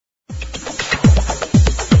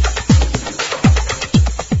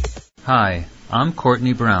Hi, I'm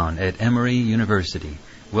Courtney Brown at Emory University.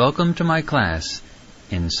 Welcome to my class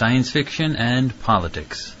in Science Fiction and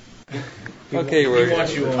Politics. Okay, we've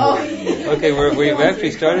actually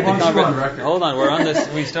started the conversation. Hold on, we're on this.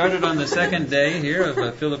 We started on the second day here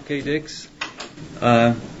of Philip K. Dick's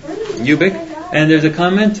Ubik, and there's a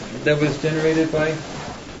comment that was generated by.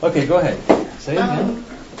 Okay, go ahead. Say it again.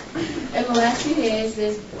 In the last few days,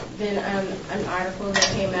 there's been an article that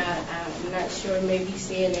came out. I'm not sure, maybe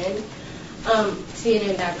CNN.com,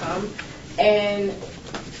 and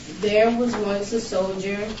there was once a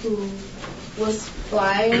soldier who was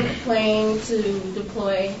flying a plane to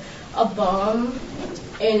deploy a bomb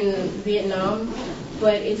in Vietnam,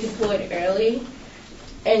 but it deployed early,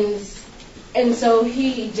 and so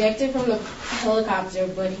he ejected from the helicopter,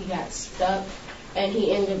 but he got stuck, and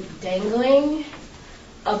he ended up dangling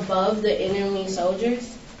above the enemy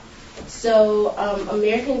soldiers. So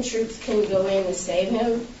American troops can go in and save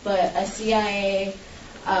him, but a CIA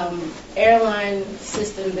airline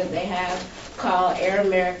system that they have called Air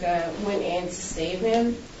America went in to save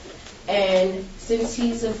him. And since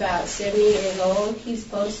he's about 70 years old, he's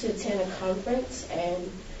supposed to attend a conference, and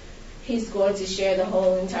he's going to share the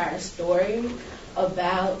whole entire story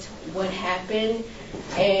about what happened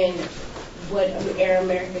and what Air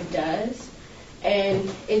America does. And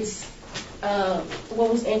it's what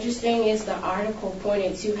was interesting is the article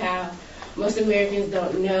pointed to how most Americans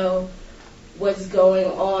don't know what's going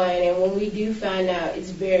on, and when we do find out, it's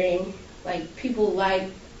very people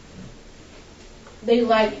they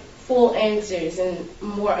like full answers and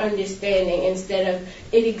more understanding instead of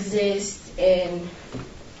it exists and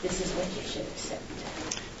this is what you should accept.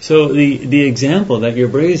 So the example that you're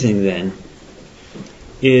raising then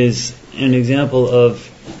is an example of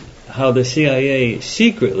how the CIA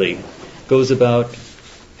secretly goes about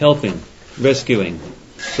helping, rescuing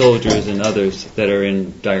soldiers and others that are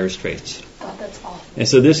in dire straits. That's awful. And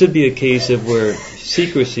so this would be a case of where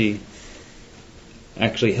secrecy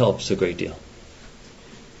actually helps a great deal.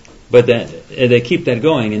 But that they keep that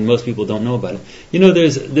going, and most people don't know about it. You know,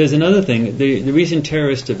 there's another thing. The recent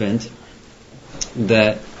terrorist event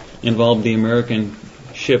that involved the American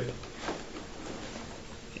ship,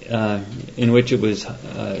 in which it was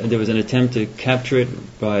there was an attempt to capture it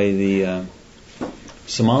by the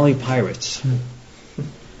Somali pirates,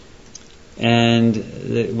 and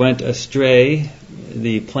it went astray.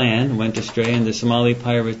 The plan went astray, and the Somali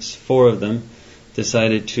pirates, 4 of them,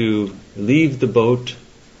 decided to leave the boat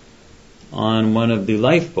on one of the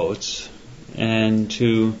lifeboats and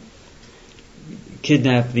to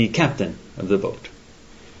kidnap the captain of the boat.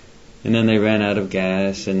 And then they ran out of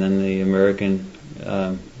gas, and then the American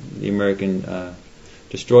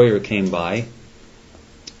destroyer came by,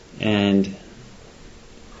 and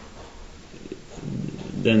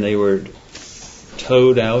then they were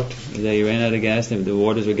towed out. They ran out of gas, and the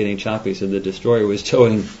waters were getting choppy, so the destroyer was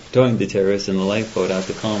towing the terrorists in the lifeboat out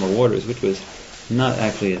to calmer waters, which was not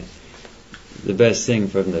actually the best thing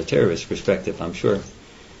from the terrorist perspective, I'm sure.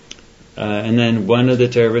 And then one of the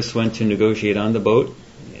terrorists went to negotiate on the boat,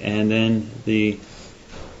 and then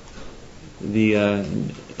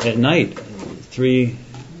at night, 3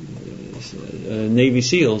 Navy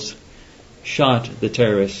SEALs shot the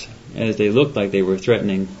terrorists as they looked like they were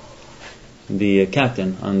threatening the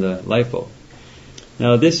captain on the lifeboat.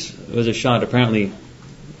 Now this was a shot. Apparently,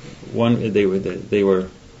 it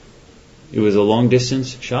was a long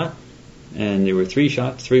distance shot, and there were 3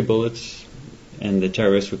 shots, 3 bullets, and the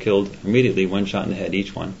terrorists were killed immediately, 1 shot in the head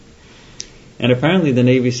each one. And apparently the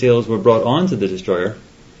Navy SEALs were brought onto the destroyer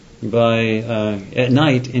by at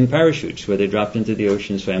night in parachutes, where they dropped into the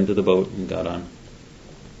ocean, swam to the boat, and got on.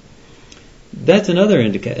 That's another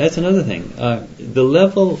thing. The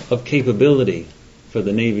level of capability for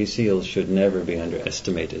the Navy SEALs should never be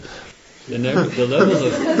underestimated. The level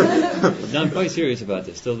of, I'm quite serious about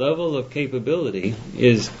this. The level of capability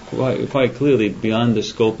is quite clearly beyond the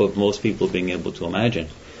scope of most people being able to imagine.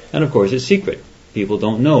 And of course, it's secret. People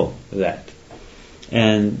don't know that.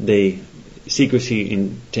 And secrecy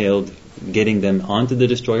entailed getting them onto the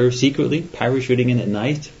destroyer secretly, parachuting in at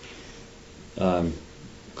night,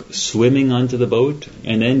 swimming onto the boat,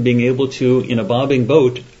 and then being able to, in a bobbing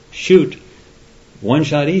boat, shoot 1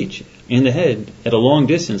 shot each in the head at a long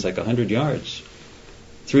distance, like 100 yards.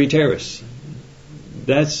 3 terrorists.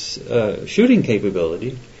 That's shooting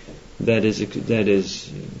capability that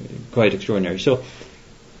is quite extraordinary. So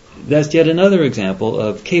that's yet another example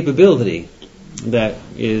of capability that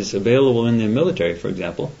is available in the military, for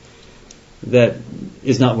example, that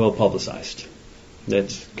is not well publicized.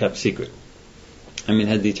 That's kept secret. I mean,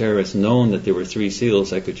 had the terrorists known that there were 3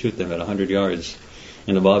 SEALs that could shoot them at 100 yards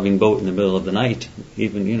in a bobbing boat in the middle of the night,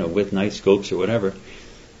 even with night scopes or whatever.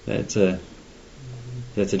 That's a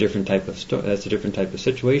different type of that's a different type of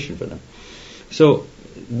situation for them. So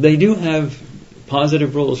they do have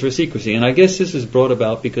positive roles for secrecy, and I guess this is brought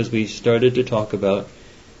about because we started to talk about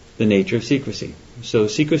the nature of secrecy. So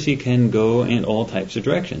secrecy can go in all types of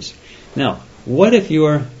directions. Now, what if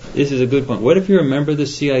this is a good point, what if you're a member of the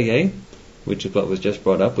CIA, which is what was just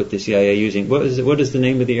brought up with the CIA using, what is the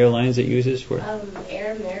name of the airlines it uses for?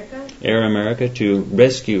 Air America. Air America, to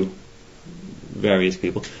rescue various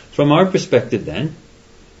people. From our perspective then,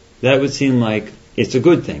 that would seem like it's a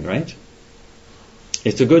good thing, right?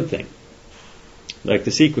 It's a good thing. Like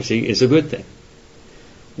the secrecy is a good thing.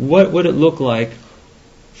 What would it look like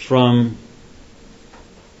from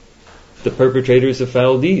the perpetrators of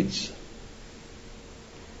foul deeds?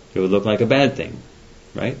 It would look like a bad thing,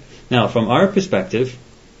 right? Now, from our perspective,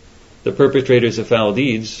 the perpetrators of foul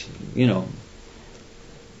deeds,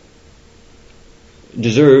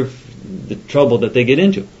 deserve the trouble that they get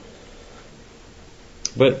into.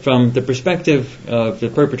 But from the perspective of the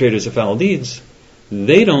perpetrators of foul deeds,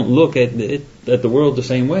 they don't look at the world the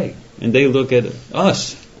same way. And they look at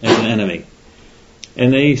us as an enemy.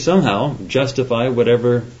 And they somehow justify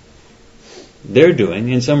whatever they're doing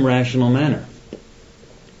in some rational manner.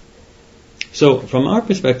 So from our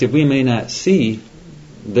perspective, we may not see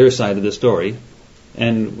their side of the story,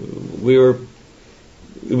 and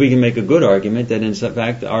we can make a good argument that in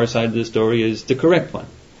fact our side of the story is the correct one.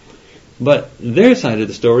 But their side of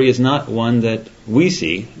the story is not one that we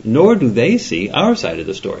see, nor do they see our side of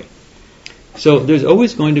the story. So there's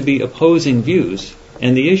always going to be opposing views,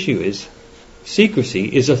 and the issue is secrecy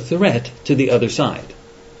is a threat to the other side.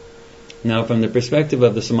 Now, from the perspective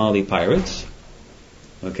of the Somali pirates,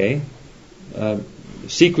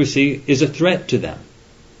 secrecy is a threat to them.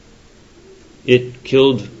 It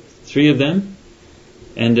killed 3 of them,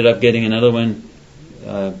 ended up getting another one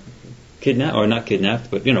kidnapped, or not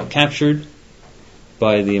kidnapped, but captured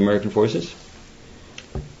by the American forces.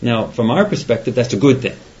 Now, from our perspective, that's a good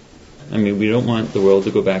thing. I mean, we don't want the world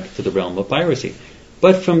to go back to the realm of piracy.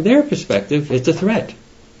 But from their perspective, it's a threat.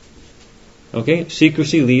 Okay?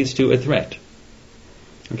 Secrecy leads to a threat.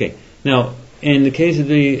 Okay. Now, in the case of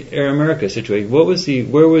the Air America situation, where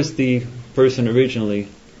was the person originally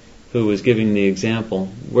who was giving the example?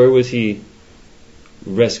 Where was he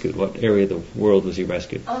rescued? What area of the world was he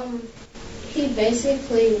rescued? He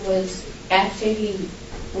basically was, after he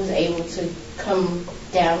was able to come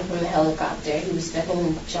down from the helicopter, he was stuck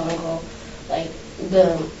in the jungle,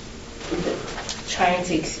 trying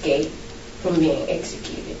to escape from being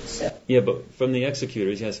executed. So. Yeah, but from the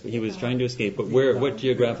executors, yes, he was trying to escape. But what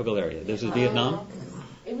geographical area? This is Vietnam?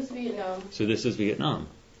 It was Vietnam. So this is Vietnam.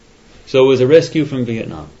 So it was a rescue from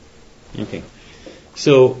Vietnam. Okay.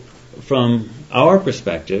 So from our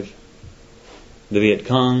perspective, the Viet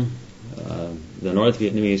Cong, the North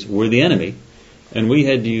Vietnamese were the enemy, and we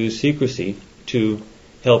had to use secrecy to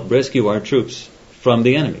help rescue our troops from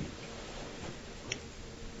the enemy.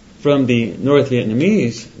 From the North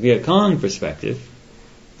Vietnamese Viet Cong perspective,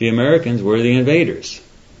 the Americans were the invaders,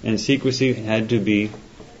 and secrecy had to be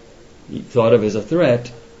thought of as a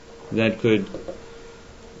threat that could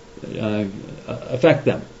affect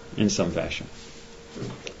them in some fashion.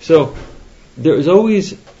 So there is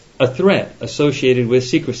always a threat associated with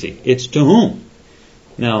secrecy. It's to whom?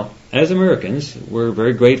 Now, as Americans, we're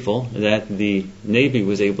very grateful that the Navy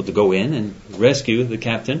was able to go in and rescue the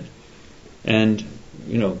captain and,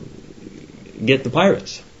 get the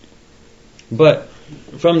pirates. But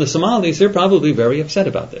from the Somalis, they're probably very upset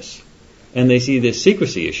about this. And they see this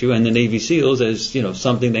secrecy issue and the Navy SEALs as,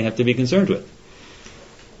 something they have to be concerned with.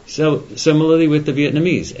 So, similarly with the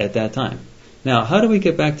Vietnamese at that time. Now, how do we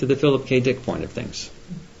get back to the Philip K. Dick point of things?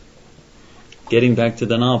 Getting back to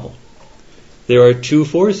the novel. There are 2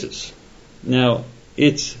 forces. Now,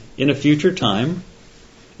 it's in a future time,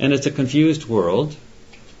 and it's a confused world.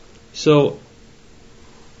 So,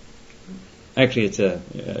 actually, it's a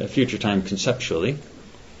future time conceptually,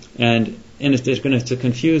 and it's a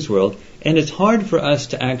confused world, and it's hard for us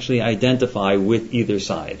to actually identify with either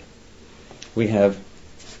side. We have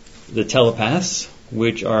the telepaths,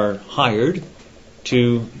 which are hired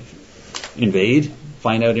to invade,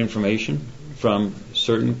 find out information from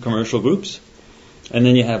certain commercial groups, and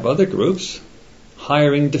then you have other groups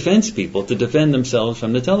hiring defense people to defend themselves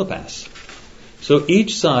from the telepaths. So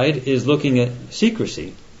each side is looking at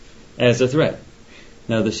secrecy as a threat.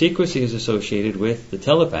 Now, the secrecy is associated with the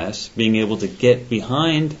telepaths being able to get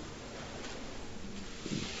behind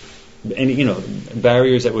any,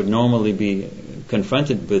 barriers that would normally be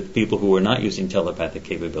confronted with people who are not using telepathic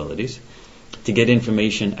capabilities, to get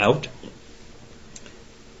information out.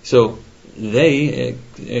 So they,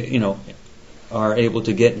 are able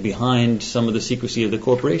to get behind some of the secrecy of the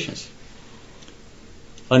corporations.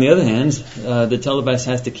 On the other hand, the Telebas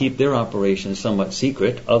has to keep their operations somewhat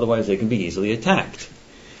secret, otherwise they can be easily attacked.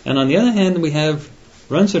 And on the other hand, we have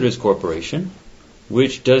Runsitter's Corporation,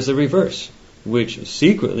 which does the reverse, which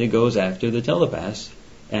secretly goes after the Telebas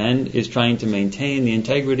and is trying to maintain the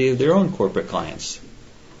integrity of their own corporate clients.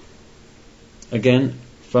 Again,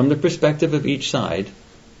 from the perspective of each side,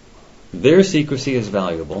 their secrecy is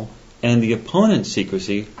valuable, and the opponent's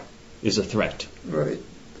secrecy is a threat. Right.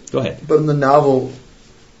 Go ahead. But in the novel,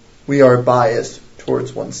 we are biased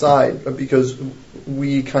towards one side because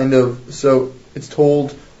we so it's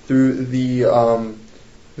told through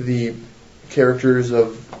the characters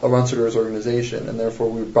of a Runsitter's organization, and therefore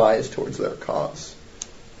we're biased towards their cause.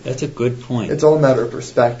 That's a good point. It's all a matter of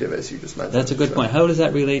perspective, as you just mentioned. That's a good point. How does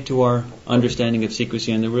that relate to our understanding of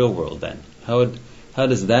secrecy in the real world, then? How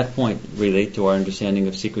does that point relate to our understanding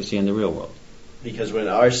of secrecy in the real world? Because when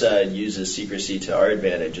our side uses secrecy to our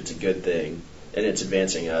advantage, it's a good thing, and it's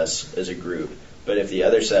advancing us as a group. But if the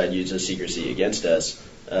other side uses secrecy against us,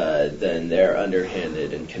 then they're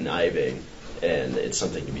underhanded and conniving, and it's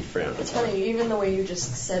something to be frowned upon. It's funny, even the way you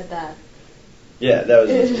just said that. Yeah, that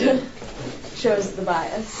was shows the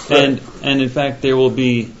bias. And in fact, there will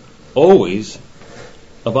be always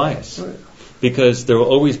a bias, because there will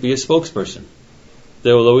always be a spokesperson.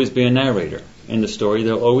 There will always be a narrator in the story.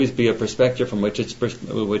 There will always be a perspective from which it's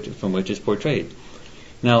portrayed.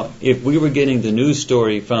 Now, if we were getting the news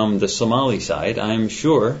story from the Somali side, I'm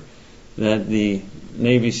sure that the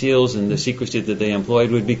Navy SEALs and the secrecy that they employed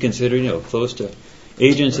would be considered, close to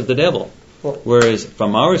agents of the devil. Whereas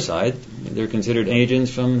from our side, they're considered agents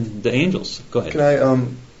from the angels. Go ahead. Can I?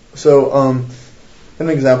 An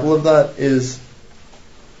example of that is,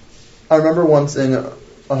 I remember once in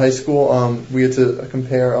a high school, we had to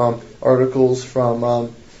compare articles from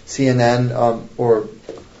CNN or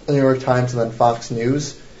the New York Times and then Fox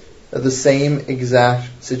News. The same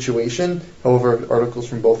exact situation, however, articles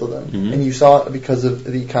from both of them. Mm-hmm. And you saw it because of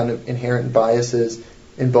the kind of inherent biases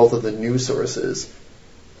in both of the news sources.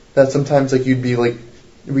 That sometimes you'd be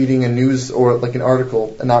reading a news or an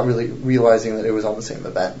article and not really realizing that it was on the same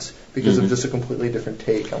event because of just a completely different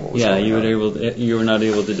take on what was going on. You were not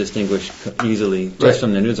able to distinguish easily just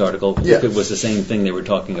from the news article if it was the same thing they were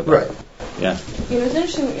talking about. Right. Yeah. It's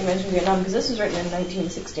interesting that you mentioned Vietnam because this was written in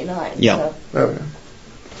 1969. Yeah. So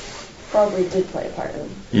probably did play a part in.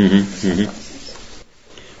 Mm-hmm.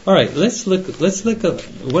 Mm-hmm. All right. Let's look at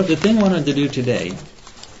what the thing I wanted to do today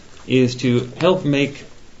is to help make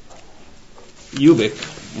Ubik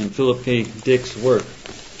and Philip K. Dick's work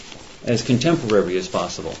as contemporary as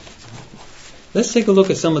possible. Let's take a look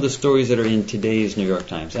at some of the stories that are in today's New York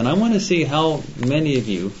Times. And I want to see how many of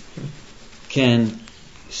you can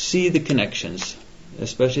see the connections,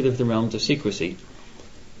 especially with the realms of secrecy,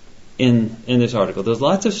 in this article. There's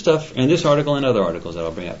lots of stuff in this article and other articles that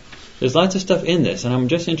I'll bring up. There's lots of stuff in this, and I'm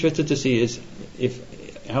just interested to see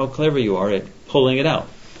how clever you are at pulling it out.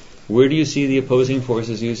 Where do you see the opposing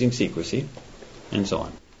forces using secrecy? And so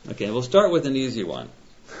on. Okay, we'll start with an easy one,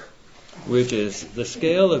 which is the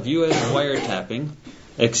scale of U.S. wiretapping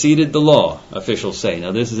exceeded the law, officials say.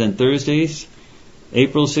 Now, this is in Thursday's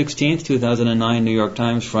April 16th, 2009 New York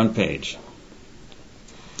Times front page.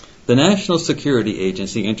 The National Security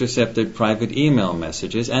Agency intercepted private email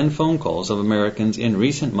messages and phone calls of Americans in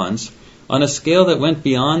recent months on a scale that went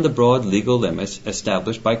beyond the broad legal limits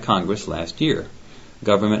established by Congress last year,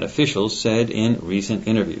 government officials said in recent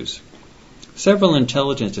interviews. Several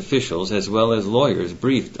intelligence officials, as well as lawyers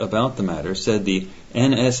briefed about the matter, said the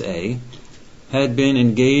NSA had been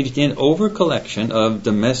engaged in over-collection of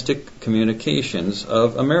domestic communications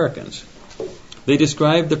of Americans. They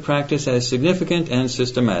described the practice as significant and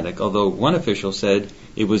systematic, although one official said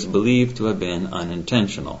it was believed to have been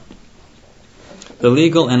unintentional. The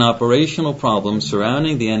legal and operational problems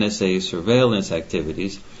surrounding the NSA's surveillance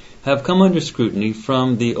activities have come under scrutiny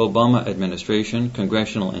from the Obama administration,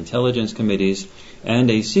 congressional intelligence committees,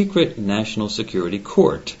 and a secret national security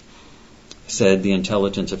court, said the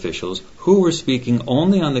intelligence officials, who were speaking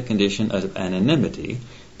only on the condition of anonymity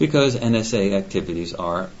because NSA activities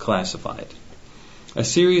are classified. A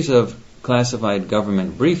series of classified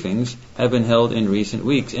government briefings have been held in recent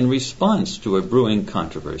weeks in response to a brewing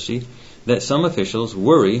controversy that some officials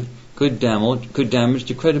worry could damage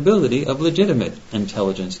the credibility of legitimate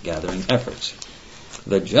intelligence gathering efforts.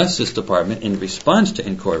 The Justice Department, in response to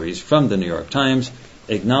inquiries from the New York Times,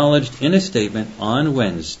 acknowledged in a statement on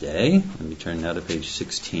Wednesday, let me turn now to page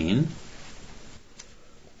 16,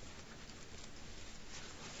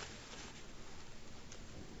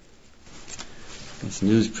 This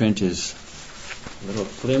newsprint is a little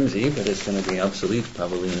flimsy, but it's going to be obsolete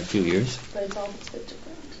probably in a few years. But it's all fit to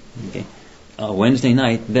print. Okay. Wednesday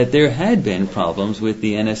night, that there had been problems with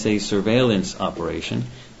the NSA surveillance operation,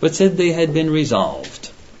 but said they had been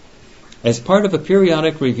resolved. As part of a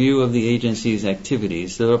periodic review of the agency's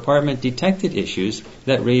activities, the department detected issues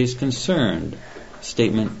that raised concern,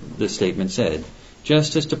 the statement said.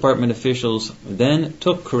 Justice Department officials then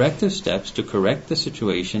took corrective steps to correct the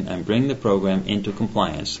situation and bring the program into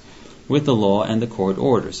compliance with the law and the court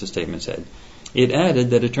orders, the statement said. It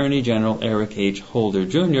added that Attorney General Eric H. Holder,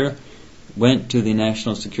 Jr. went to the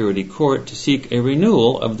National Security Court to seek a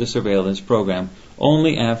renewal of the surveillance program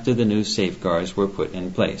only after the new safeguards were put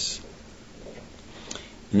in place.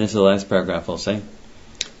 And this is the last paragraph I'll say.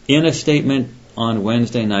 In a statement on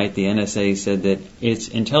Wednesday night, the NSA said that its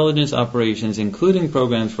intelligence operations, including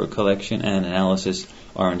programs for collection and analysis,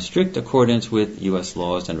 are in strict accordance with U.S.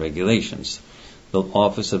 laws and regulations. The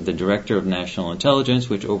Office of the Director of National Intelligence,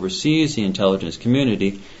 which oversees the intelligence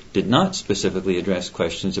community, did not specifically address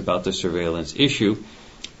questions about the surveillance issue,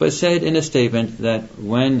 but said in a statement that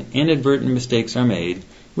when inadvertent mistakes are made,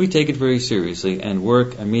 we take it very seriously and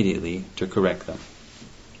work immediately to correct them.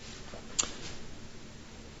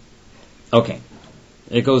 Okay,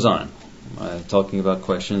 it goes on. Talking about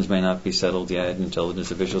questions may not be settled yet, intelligence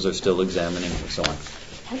officials are still examining, and so on.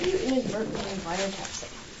 How do you inadvertently wiretap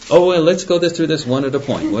someone? Oh, well, let's go through this one at a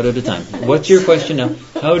point, one at a time. What's your question now?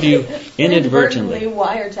 How do you inadvertently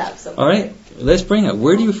wiretap someone? All right, let's bring it.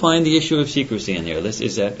 Where do you find the issue of secrecy in there?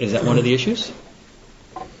 Is that one of the issues?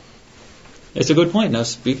 It's a good point. Now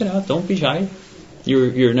speak it out. Don't be shy.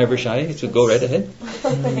 You're never shy, so go right ahead. I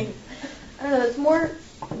don't know. It's more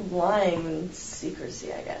lying than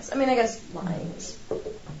secrecy, I guess. I mean, I guess lying is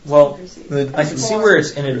well, secrecy. I can see where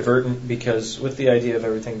it's inadvertent because with the idea of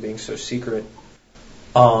everything being so secret,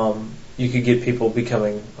 you could get people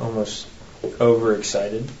becoming almost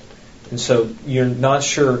overexcited, and so you're not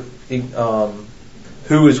sure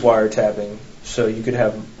who is wiretapping. So you could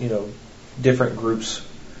have different groups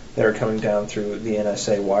that are coming down through the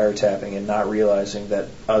NSA wiretapping and not realizing that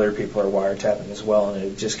other people are wiretapping as well, and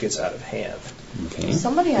it just gets out of hand. Okay.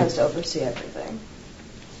 Somebody has to oversee everything.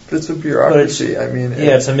 But it's a bureaucracy.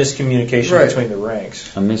 It's a miscommunication right. between the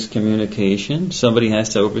ranks. A miscommunication. Somebody has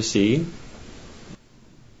to oversee.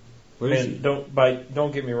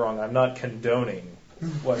 Don't get me wrong. I'm not condoning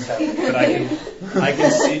what's happening, but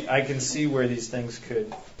I can see where these things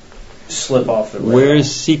could slip off the rail. Where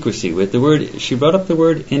is secrecy? With the word, she brought up the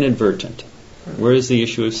word inadvertent. Where is the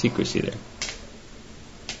issue of secrecy there?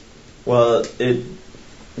 Well,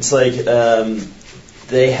 it's like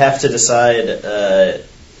they have to decide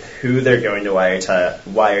who they're going to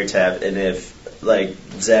wiretap, and if, like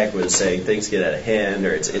Zach was saying, things get out of hand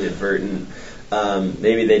or it's inadvertent,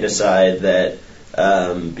 maybe they decide that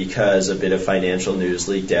because a bit of financial news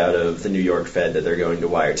leaked out of the New York Fed that they're going to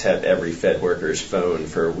wiretap every Fed worker's phone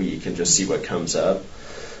for a week and just see what comes up,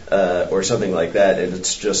 or something like that. And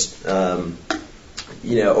it's just,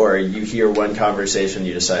 or you hear one conversation,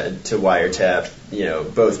 you decide to wiretap,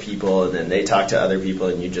 both people, and then they talk to other people,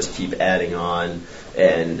 and you just keep adding on,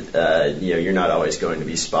 and you're not always going to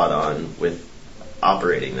be spot on with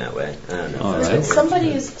operating that way. I don't know. Right.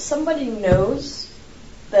 Somebody knows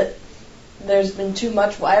that there's been too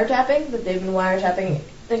much wiretapping, that they've been wiretapping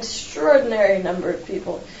an extraordinary number of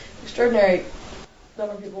people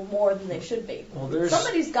more than they should be. Well,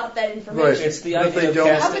 somebody's got that information. Right. It's the But if idea they of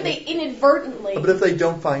don't- How could they inadvertently? But if they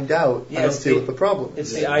don't find out, I don't see what the problem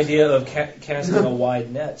It's is. the idea of casting a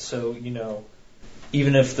wide net, so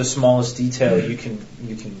even if the smallest detail you can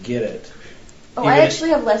get it. I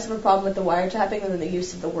actually have less of a problem with the wiretapping than the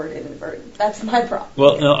use of the word inadvertent. That's my problem.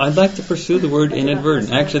 Well, no, I'd like to pursue the word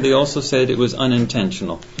inadvertent. Actually, they also said it was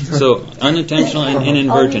unintentional. So, unintentional and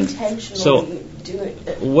inadvertent. So, doing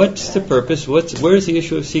it. what's the purpose? Where's the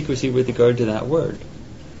issue of secrecy with regard to that word?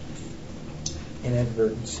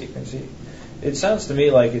 Inadvertent secrecy. It sounds to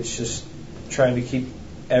me like it's just trying to keep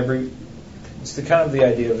it's the kind of the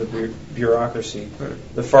idea of the bureaucracy.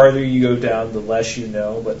 The farther you go down, the less you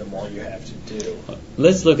know, but the more you have to do.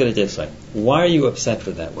 Let's look at it this way. Why are you upset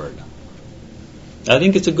with that word? I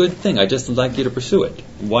think it's a good thing. I just would like you to pursue it.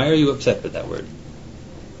 Why are you upset with that word?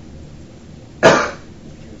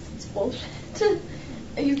 It's bullshit.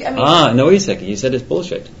 No, wait a second. You said it's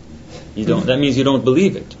bullshit. You don't. That means you don't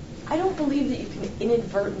believe it. I don't believe that you can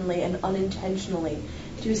inadvertently and unintentionally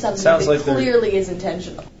do something Sounds that like clearly is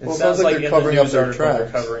intentional. It Well, it sounds sounds like like they're in covering the up news their article they're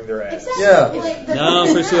tracks. covering their ass. Exactly. Yeah. Like,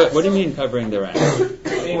 No, pursue it. What do you mean covering their ass? I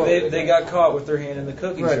mean, they got caught with their hand in the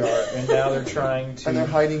cookie Right. jar, and now they're trying to. And they're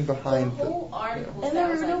hiding The behind whole article And there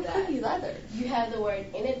sounds were no like that. cookies either. You have the word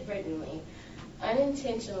inadvertently.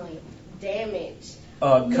 unintentionally damage.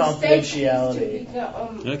 Confidentiality.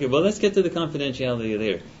 Okay, well, let's get to the confidentiality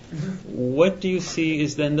later. What do you see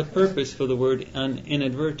is then the purpose for the word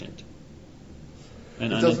inadvertent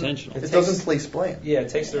and unintentional? It doesn't place blame. Yeah, it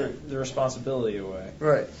takes the responsibility away.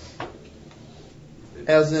 Right.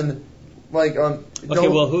 As in, like, Okay,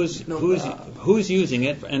 well, who's using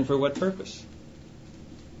it and for what purpose?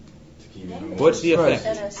 What's the effect?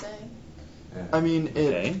 NSA. I mean,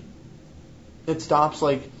 it stops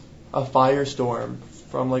like a firestorm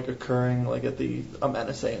from like occurring like at the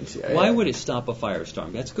NSA and CIA. Why would it stop a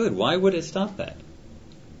firestorm? That's good. Why would it stop that?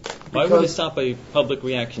 Why would it stop a public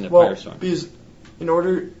reaction to firestorm? Because in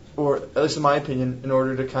order, or at least in my opinion, in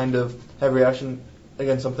order to kind of have reaction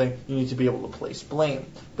against something, you need to be able to place blame.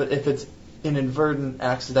 But if it's inadvertent,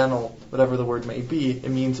 accidental, whatever the word may be, it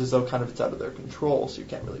means as though kind of it's out of their control, so you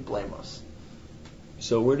can't really blame us.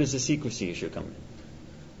 So where does the secrecy issue come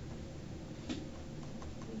in?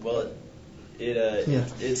 Well,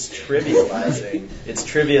 it's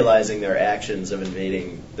trivializing their actions of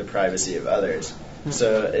invading the privacy of others.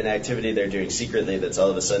 So an activity they're doing secretly that's all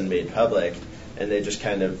of a sudden made public, and they just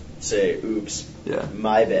kind of say, "Oops,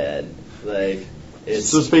 my bad." Like so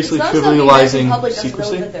it's basically it's trivializing public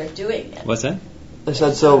secrecy. Know that they're doing it. What's that? I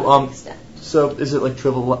said so. So is it like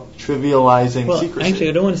trivializing secrecy? Actually,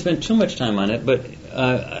 I don't want to spend too much time on it, but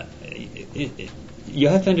you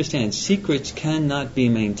have to understand, secrets cannot be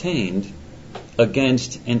maintained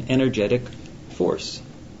against an energetic force.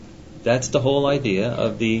 That's the whole idea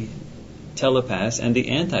of the telepaths and the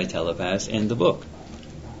anti-telepaths in the book.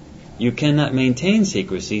 You cannot maintain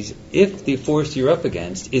secrecies if the force you're up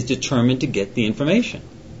against is determined to get the information.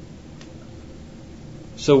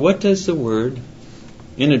 So what does the word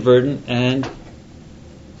inadvertent and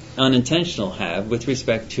unintentional have with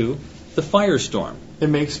respect to the firestorm? It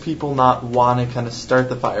makes people not want to kind of start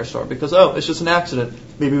the firestorm because, it's just an accident.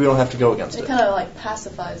 Maybe we don't have to go against it. It kind of like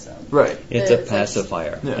pacifies them. Right. It's a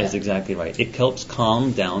pacifier. That's exactly right. It helps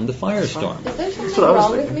calm down the firestorm. Is there something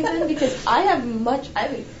wrong with me then? Because I have a much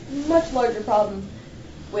larger problem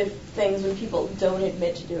with things when people don't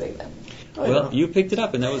admit to doing them. Well, you picked it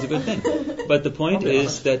up, and that was a good thing. But the point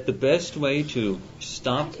is that the best way to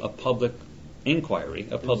stop a public inquiry,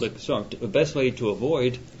 a public storm, the best way to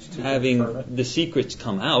avoid having the secrets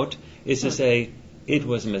come out is to say it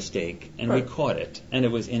was a mistake and we caught it and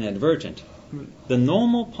it was inadvertent. The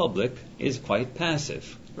normal public is quite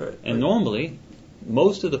passive. And normally,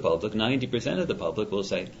 most of the public, 90% of the public will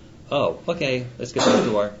say, "Oh, okay, let's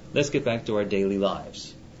get back to our daily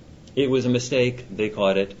lives. It was a mistake, they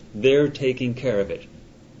caught it, they're taking care of it."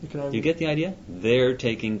 You get the idea? They're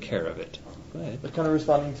taking care of it. Go ahead. Kind of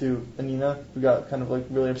responding to Anina, who got kind of like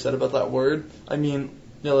really upset about that word. I mean,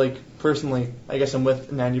 like personally, I guess I'm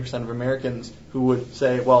with 90% of Americans who would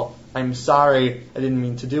say, "Well, I'm sorry, I didn't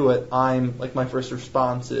mean to do it." My first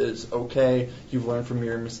response is, "Okay, you've learned from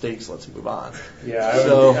your mistakes, let's move on."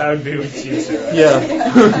 Yeah, I would be with you, Sarah.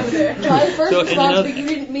 Yeah. My first response, but you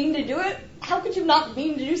didn't mean to do it? How could you not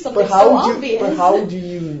mean to do something so obvious? But how do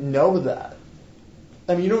you know that?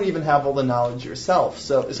 I mean, you don't even have all the knowledge yourself,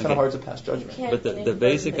 so it's kind of hard to pass judgment. But the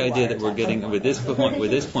basic idea that we're getting with this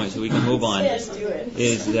point, so we can move on,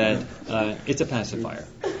 is that it's a pacifier.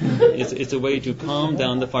 It's a way to calm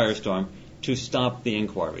down the firestorm, to stop the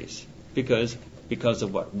inquiries. Because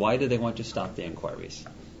of what? Why do they want to stop the inquiries?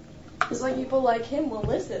 Because people like him will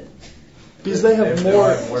listen. Because they have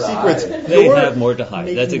more secrets. They have more to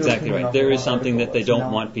hide. That's exactly right. There is something that they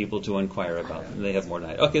don't want people to inquire about. They have more to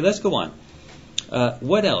hide. Okay, let's go on.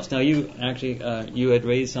 What else? Now, you had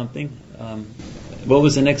raised something. What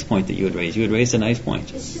was the next point that you had raised? You had raised a nice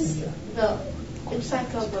point. It's just it's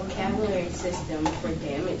like a vocabulary system for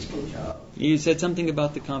damage control. You said something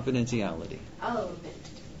about the confidentiality. Oh.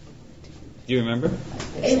 Do you remember?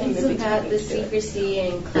 It's about the secrecy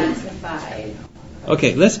and classified.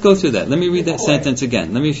 Okay, let's go through that. Let me read that sentence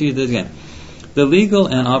again. Let me read that again. The legal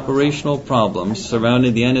and operational problems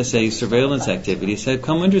surrounding the NSA's surveillance activities have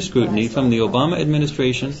come under scrutiny from the Obama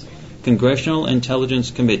administration, congressional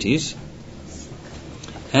intelligence committees,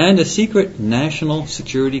 and a secret national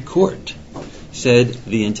security court, said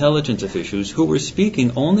the intelligence officials who were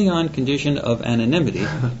speaking only on condition of anonymity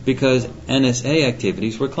because NSA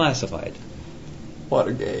activities were classified.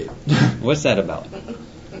 Watergate. What's that about?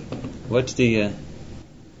 What's the...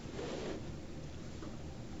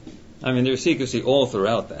 I mean, there's secrecy all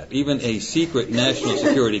throughout that. Even a secret national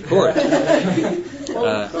security court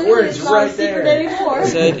The word's it's not right a secret there. anymore.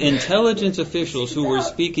 said intelligence officials who were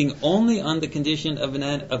speaking only on the condition of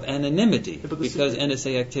anonymity but the because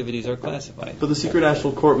NSA activities are classified. But the secret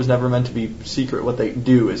national court was never meant to be secret. What they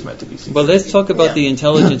do is meant to be secret. Well, let's talk about the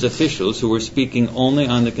intelligence officials who were speaking only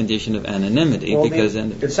on the condition of anonymity Well, because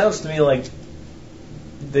it sounds to me like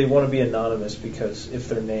they want to be anonymous because if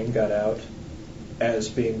their name got out as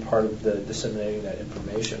being part of the disseminating that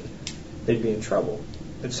information, they'd be in trouble.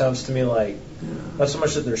 It sounds to me like not so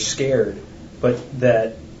much that they're scared, but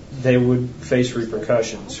that they would face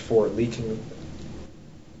repercussions for leaking.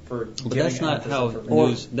 But that's not how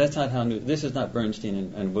news. That's not how news. This is not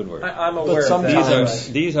Bernstein and Woodward. I'm aware of sometimes-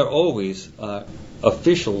 that. These are always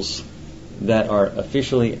officials that are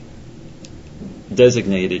officially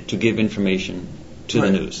designated to give information to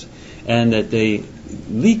the news, and that they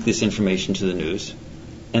leak this information to the news,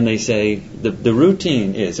 and they say the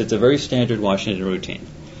routine is, it's a very standard Washington routine.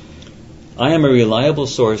 I am a reliable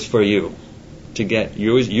source for you to get,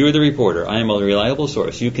 you're the reporter, I am a reliable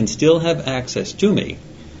source. You can still have access to me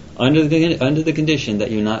under the condition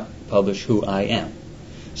that you not publish who I am.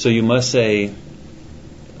 So you must say,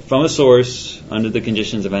 from a source, under the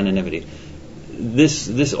conditions of anonymity.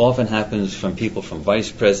 This often happens from people from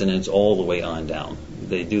vice presidents all the way on down.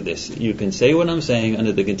 They do this. You can say what I'm saying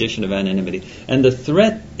under the condition of anonymity. And the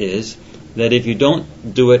threat is that if you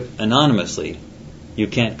don't do it anonymously, you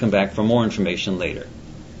can't come back for more information later.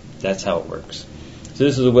 That's how it works. So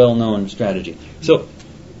this is a well-known strategy. So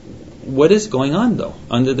what is going on, though,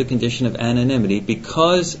 under the condition of anonymity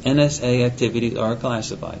because NSA activities are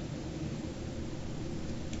classified?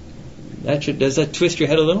 Does that twist your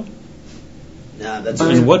head a little? Nah, that's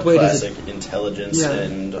In what way does classic intelligence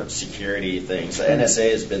and security things. The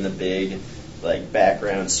NSA has been the big,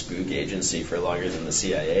 background spook agency for longer than the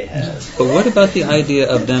CIA has. But what about the idea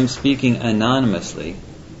of them speaking anonymously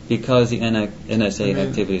because the NSA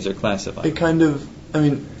activities are classified? It kind of,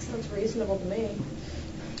 Sounds reasonable to me.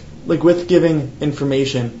 like with giving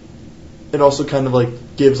information, it also kind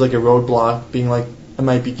of gives a roadblock, being like, I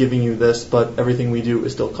might be giving you this, but everything we do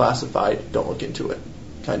is still classified. Don't look into it.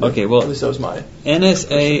 Kind of. Okay, well, at least that was my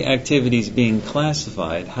NSA activities being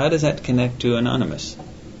classified, how does that connect to anonymous?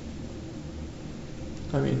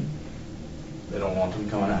 They don't want them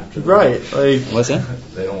coming after them. Right. What's that?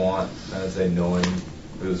 They don't want NSA knowing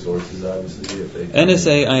who the source is, obviously. If they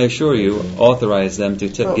NSA, I assure you, authorized them to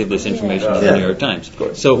give this information to the New York Times.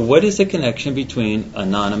 So what is the connection between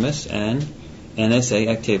anonymous and NSA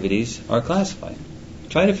activities are classified?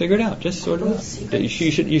 Try to figure it out. Just sort it out. You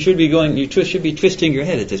should be twisting your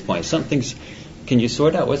head at this point. Can you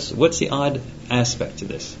sort out what's the odd aspect to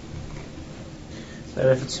this? And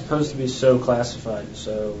if it's supposed to be so classified and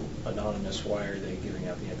so anonymous, why are they giving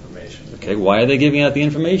out the information? Okay, why are they giving out the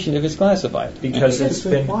information if it's classified? Because it's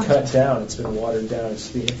been cut down, it's been watered down. It's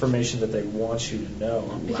the information that they want you to know.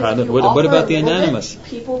 What about the anonymous?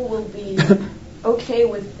 People will be okay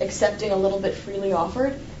with accepting a little bit freely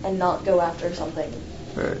offered and not go after something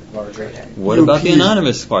larger. What about the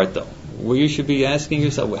anonymous part, though? Well, you should be asking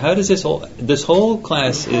yourself, how does this whole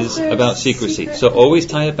class is about secrecy. So always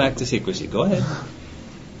tie it back to secrecy. Go ahead.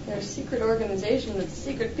 There's a secret organization with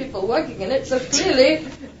secret people working in it, so clearly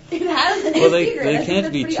it has a Well, secret. I they think can't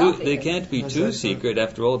that's be pretty too obvious. they can't be too secret.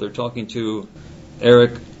 After all, they're talking to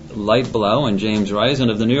Eric Lightblow and James Risen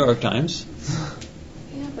of the New York Times.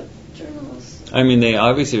 Yeah, but journalists. I mean, they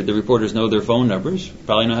obviously, the reporters know their phone numbers,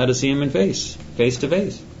 probably know how to see them in face to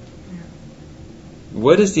face.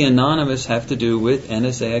 What does the anonymous have to do with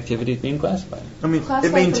NSA activities being classified? Classified it from the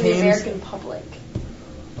maintains American public.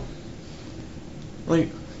 it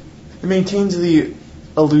maintains the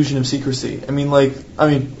illusion of secrecy.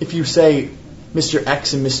 If you say Mr.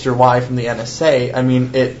 X and Mr. Y from the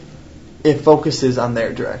NSA, it focuses on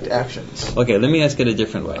their direct actions. Okay, let me ask it a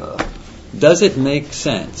different way. Does it make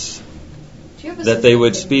sense Do you have a that they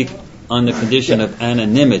would sense of speak humor? on the condition of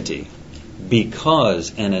anonymity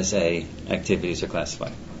because NSA activities are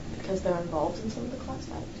classified? Because they're involved in some of the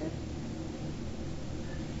classified activity.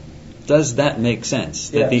 Does that make sense?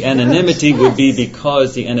 That Yes. the anonymity would be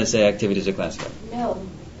because the NSA activities are classified? No.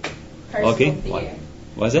 Personal Okay. fear.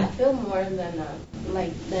 Was it? I feel more than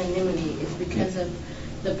the anonymity is because of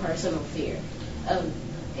the personal fear of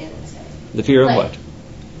NSA. The fear of Like, what?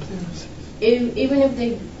 Even if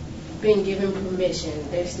they've been given permission,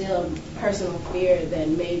 there's still a personal fear that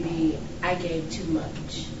maybe I gave too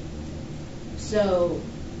much. So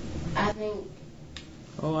I think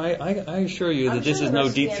Oh, I assure you that I'm this sure is the no rest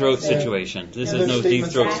of deep the throat NSA situation. This Yeah, is there's no deep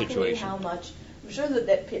statements throat exactly situation. how much. I'm sure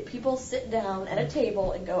that people sit down at a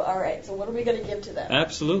table and go, all right, so what are we going to give to them?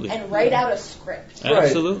 Absolutely. And write out a script.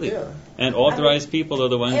 Absolutely. Right, yeah. And authorized people are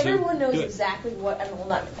the ones Everyone who knows do it. exactly what, and well,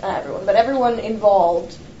 not everyone, but everyone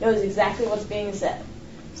involved knows exactly what's being said.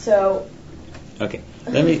 So, Okay.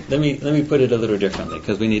 Let me put it a little differently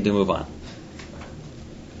because we need to move on.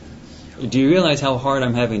 Do you realize how hard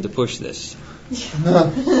I'm having to push this?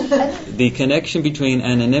 The connection between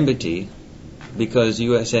anonymity, because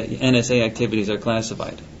NSA activities are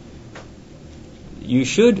classified. You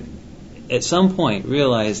should, at some point,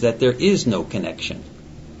 realize that there is no connection.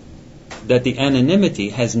 That the anonymity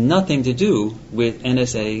has nothing to do with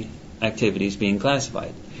NSA activities being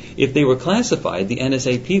classified. If they were classified, the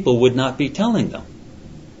NSA people would not be telling them.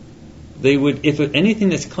 They would, if anything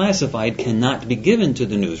that's classified cannot be given to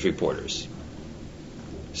the news reporters.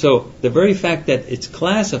 So the very fact that it's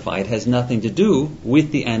classified has nothing to do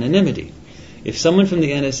with the anonymity. If someone from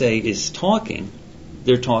the NSA is talking,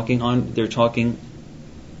 they're talking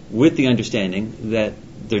with the understanding that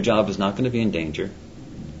their job is not going to be in danger.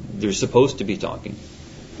 They're supposed to be talking.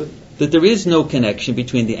 That there is no connection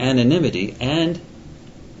between the anonymity and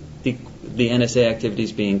the NSA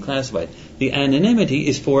activities being classified. The anonymity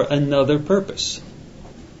is for another purpose.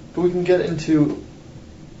 But we can get into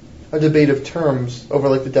a debate of terms over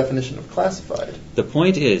like the definition of classified. The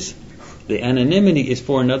point is, the anonymity is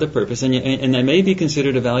for another purpose, and that may be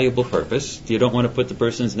considered a valuable purpose. You don't want to put the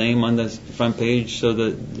person's name on the front page so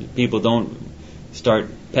that people don't start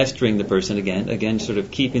pestering the person again, sort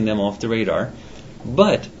of keeping them off the radar.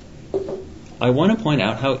 But I want to point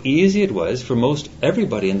out how easy it was for most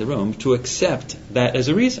everybody in the room to accept that as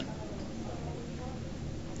a reason.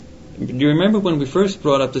 Do you remember when we first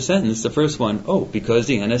brought up the sentence, the first one, because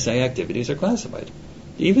the NSA activities are classified?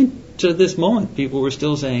 Even to this moment, people were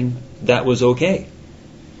still saying that was okay.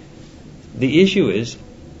 The issue is,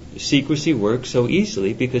 secrecy works so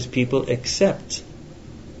easily because people accept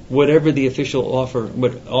whatever the official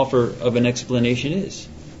offer of an explanation is,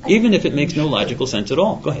 even if it makes no logical sense at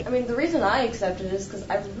all. Go ahead. I mean, the reason I accept it is because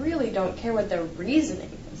I really don't care what their reasoning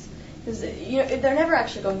is. Because they're never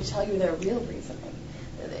actually going to tell you their real reasoning.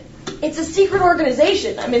 It's a secret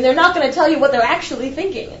organization. I mean, they're not going to tell you what they're actually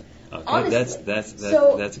thinking. Okay, honestly. that's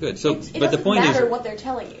good. So, but the point doesn't matter is, what they're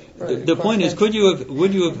telling you. the point is, would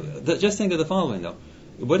you have? Just think of the following though.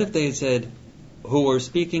 What if they had said, "Who are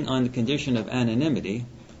speaking on the condition of anonymity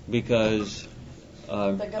because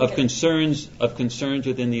of concerns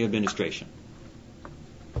within the administration"?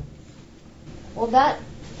 Well, that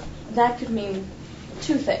could mean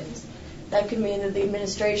two things. That could mean that the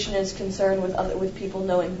administration is concerned with people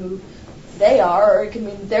knowing who they are, or it could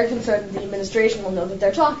mean they're concerned that the administration will know that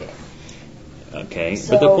they're talking. Okay,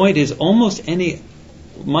 but the point is,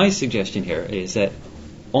 my suggestion here is that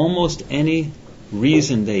almost any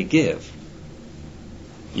reason they give,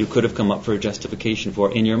 you could have come up for a justification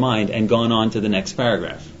for in your mind and gone on to the next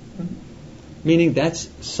paragraph. Mm-hmm. Meaning that's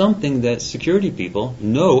something that security people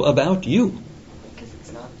know about you. Because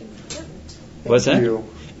it's not important. What's that?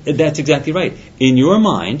 That's exactly right. In your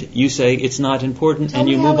mind, you say it's not important and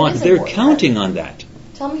you move on. They're counting on that.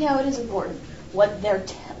 Tell me how it is important. What they're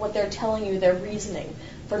telling you, their reasoning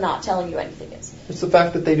for not telling you anything is. It's the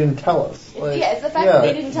fact that they didn't tell us. It's the fact that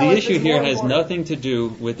they didn't tell us. The issue here has nothing to do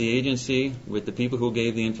with the agency, with the people who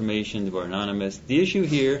gave the information, who are anonymous. The issue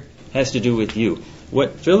here has to do with you.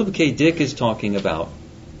 What Philip K. Dick is talking about,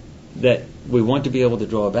 that we want to be able to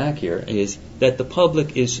draw back here, is that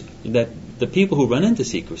the people who run into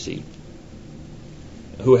secrecy,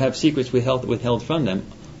 who have secrets withheld from them,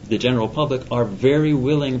 the general public, are very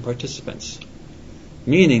willing participants.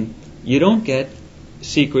 Meaning, you don't get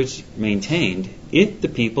secrets maintained if the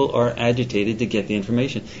people are agitated to get the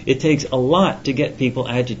information. It takes a lot to get people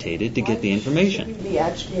agitated to get the information. Why should we be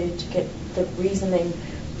agitated to get the reasoning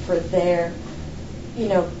for their,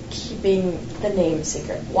 keeping the name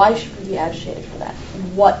secret? Why should we be agitated for that?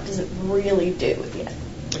 What does it really do with the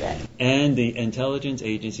end? And the intelligence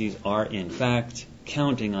agencies are, in fact,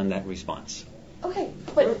 counting on that response. Okay,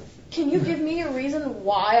 but can you give me a reason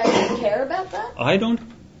why I should care about that?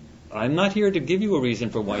 I'm not here to give you a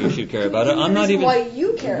reason for why you should care about it. I'm not even why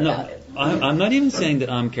you care about it. I'm not even saying that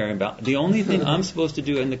I'm caring about it. The only thing I'm supposed to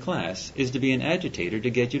do in the class is to be an agitator to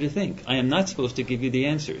get you to think. I am not supposed to give you the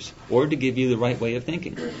answers or to give you the right way of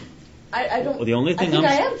thinking. I don't. Well, the only thing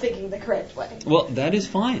I am thinking the correct way. Well, that is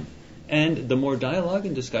fine. And the more dialogue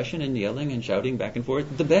and discussion and yelling and shouting back and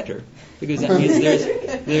forth, the better, because that means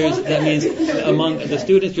that means among the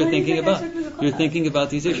students you're thinking about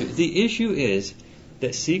these issues. The issue is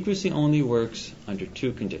that secrecy only works under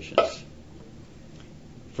two conditions.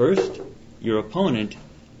 First, your opponent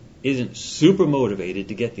isn't super motivated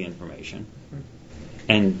to get the information.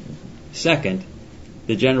 And second,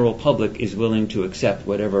 the general public is willing to accept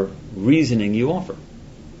whatever reasoning you offer.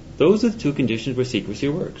 Those are the two conditions where secrecy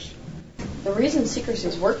works. The reason secrecy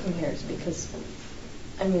is working here is because,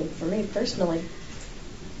 I mean, for me personally,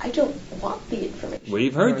 I don't want the information. Well,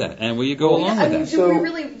 you've heard that, and will you go along with that? Do we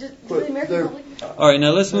really? Do the American public? All right,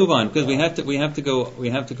 now let's move on because we have to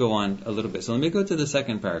go on a little bit. So let me go to the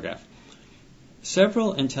second paragraph.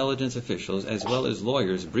 Several intelligence officials, as well as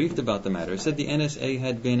lawyers, briefed about the matter, said the NSA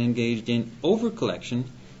had been engaged in overcollection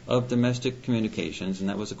of domestic communications, and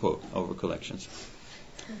that was a quote, overcollections,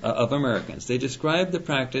 of Americans. They described the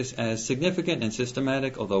practice as significant and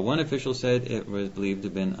systematic, although one official said it was believed to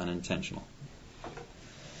have been unintentional.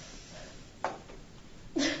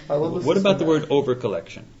 What about the word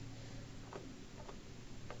overcollection?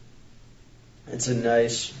 It's a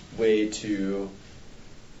nice way to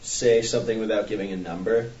say something without giving a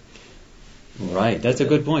number. Right, that's a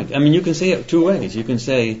good point. I mean, you can say it two ways. You can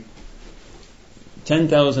say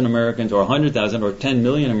 10,000 Americans or 100,000 or 10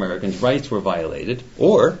 million Americans' rights were violated,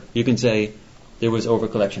 or you can say there was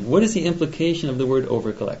overcollection. What is the implication of the word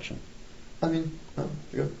overcollection? I mean,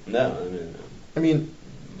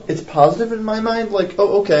 it's positive in my mind. Like,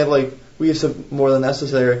 oh, okay, like we have some more than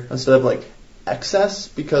necessary instead of like excess,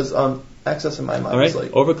 because excess in my mind is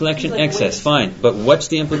like overcollection, like excess, waste. Fine. But what's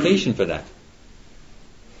the implication for that?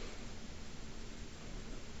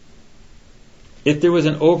 If there was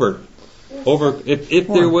an if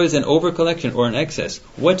there was an overcollection or an excess,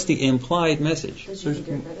 what's the implied message? That you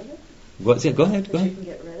can get rid of it. What's it? Go ahead. That you can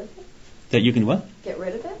get rid of it. That you can what? Get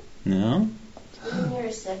rid of it. No. When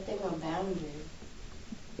you're setting a boundary.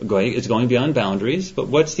 It's going beyond boundaries, but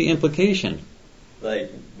what's the implication?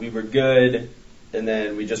 Like, we were good, and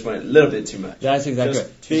then we just went a little bit too much. That's exactly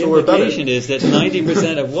right. The implication is that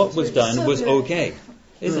 90% of what was done was okay.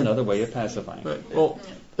 Is another way of pacifying. Right. Well,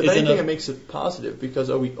 if anything, it makes it positive, because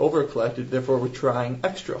we overcollected, therefore we're trying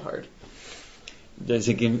extra hard. There's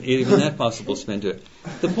even that possible spin to it.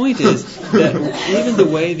 The point is that even the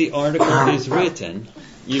way the article is written,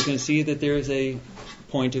 you can see that there is a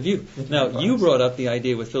point of view. Now, you brought up the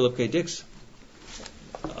idea with Philip K. Dick's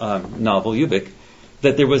novel, Ubik,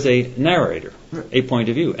 that there was a narrator, a point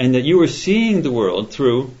of view, and that you were seeing the world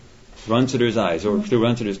through Runsiter's eyes, or through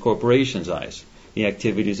Runsiter's Corporation's eyes, the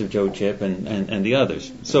activities of Joe Chip and the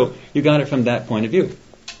others. So you got it from that point of view.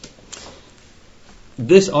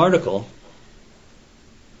 This article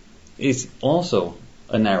is also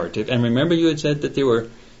a narrative, and remember you had said that there were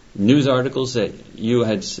news articles that you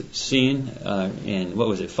had seen in, what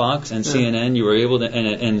was it, Fox and CNN. You were able to, and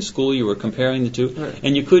in school you were comparing the two,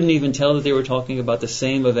 and you couldn't even tell that they were talking about the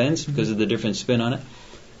same events because of the different spin on it.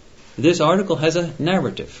 This article has a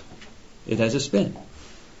narrative. It has a spin.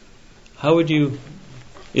 How would you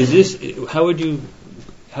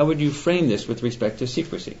frame this with respect to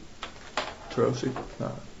secrecy? Pro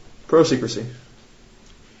secrecy.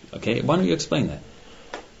 Okay, why don't you explain that?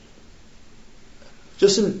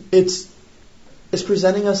 It's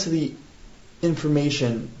presenting us the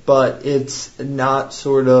information, but it's not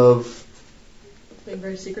sort of being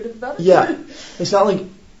very secretive about it. Yeah, it's not like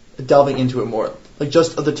delving into it more. Like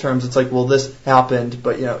just other terms, it's like, well, this happened,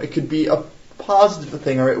 but it could be a positive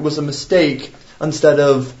thing, or it was a mistake instead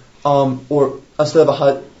of a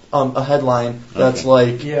headline that's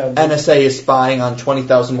like NSA is spying on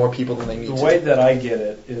 20,000 more people than they need to. The way that I get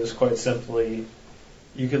it is quite simply,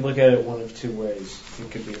 you could look at it one of two ways.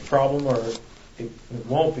 It could be a problem, or it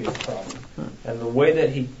won't be a problem. And the way that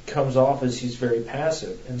he comes off is he's very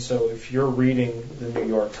passive. And so if you're reading the New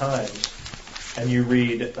York Times and you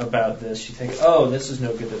read about this, you think, oh, this is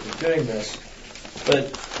no good that they're doing this.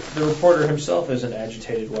 But the reporter himself isn't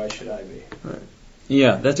agitated. Why should I be? Right.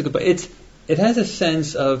 Yeah, that's a good point. It has a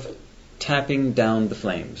sense of tapping down the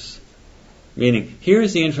flames. Meaning,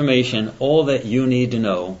 here's the information, all that you need to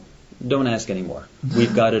know. Don't ask anymore.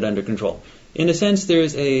 We've got it under control. In a sense,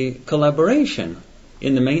 there's a collaboration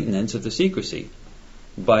in the maintenance of the secrecy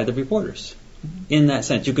by the reporters. In that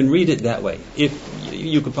sense, you can read it that way. If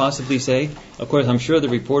you could possibly say, of course, I'm sure the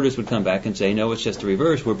reporters would come back and say, no, it's just the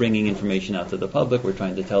reverse. We're bringing information out to the public. We're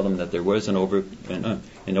trying to tell them that there was an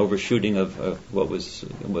overshooting of what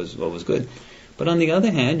was good. But on the other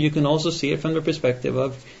hand, you can also see it from the perspective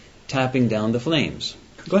of tapping down the flames.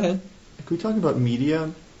 Go ahead. Can we talk about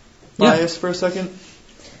media bias for a second?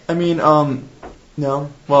 I mean, no.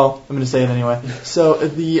 Well, I'm going to say it anyway. So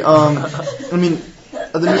the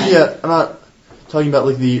media. I'm not talking about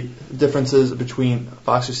like the differences between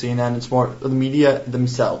Fox or CNN. It's more the media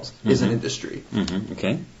themselves is an industry. Mm-hmm.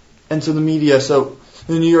 Okay. And so the media, so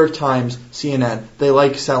the New York Times, CNN, they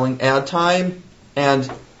like selling ad time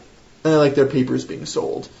and they like their papers being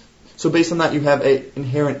sold. So based on that, you have a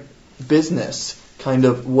inherent business kind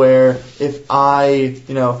of where if I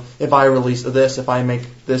release this, if I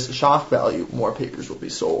make this shock value, more papers will be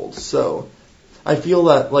sold. So I feel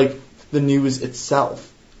that like the news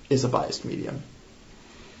itself is a biased medium.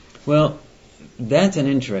 Well, that's an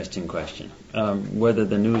interesting question, whether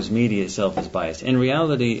the news media itself is biased. In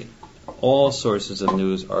reality, all sources of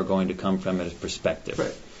news are going to come from a perspective.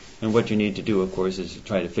 Right. And what you need to do, of course, is to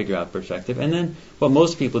try to figure out perspective. And then what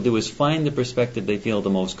most people do is find the perspective they feel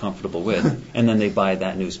the most comfortable with, and then they buy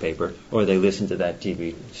that newspaper, or they listen to that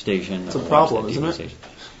TV station. It's a problem, isn't it? Station.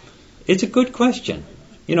 It's a good question.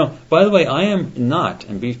 By the way, I am not,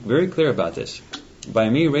 and be very clear about this, by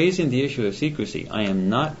me raising the issue of secrecy, I am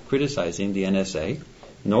not criticizing the NSA,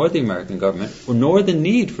 nor the American government, nor the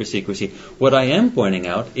need for secrecy. What I am pointing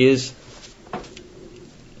out is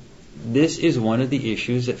this is one of the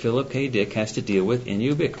issues that Philip K. Dick has to deal with in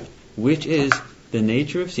UBIC, which is the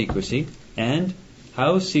nature of secrecy and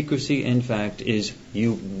how secrecy, in fact, is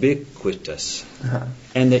ubiquitous.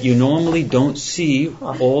 And that you normally don't see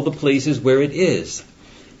all the places where it is.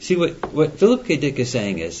 See, what Philip K. Dick is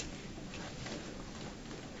saying is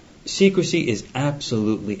secrecy is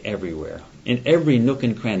absolutely everywhere, in every nook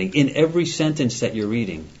and cranny, in every sentence that you're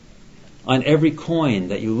reading, on every coin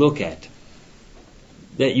that you look at.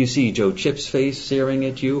 That you see Joe Chip's face staring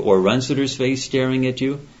at you, or Runsitter's face staring at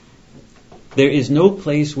you. There is no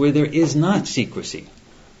place where there is not secrecy.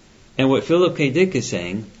 And what Philip K. Dick is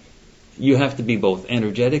saying, you have to be both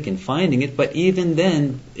energetic in finding it, but even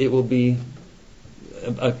then it will be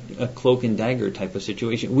a cloak and dagger type of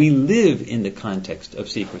situation. We live in the context of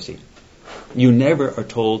secrecy. You never are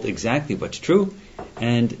told exactly what's true,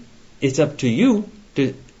 and it's up to you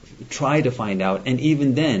to try to find out, and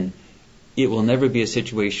even then, it will never be a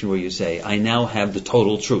situation where you say, I now have the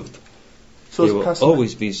total truth. So there will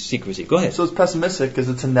always be secrecy. Go ahead. So it's pessimistic because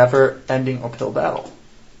it's a never-ending uphill battle.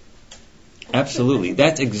 Absolutely.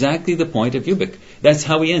 That's exactly the point of Ubik. That's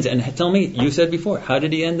how he ends. And tell me, you said before, how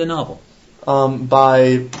did he end the novel?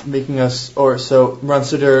 By making us, so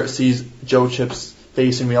Runsiter sees Joe Chip's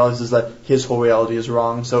face and realizes that his whole reality is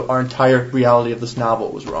wrong. So our entire reality of this novel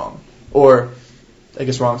was wrong. Or, I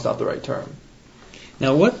guess wrong is not the right term.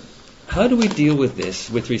 Now how do we deal with this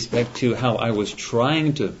with respect to how I was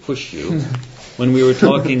trying to push you when we were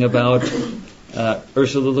talking about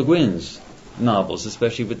Ursula Le Guin's novels,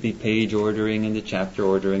 especially with the page ordering and the chapter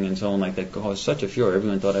ordering and so on like that, caused such a furor.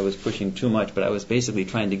 Everyone thought I was pushing too much, but I was basically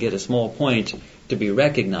trying to get a small point to be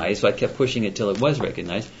recognized, so I kept pushing it till it was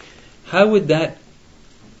recognized. How would that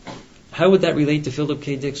relate to Philip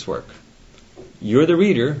K. Dick's work? You're the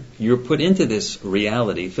reader. You're put into this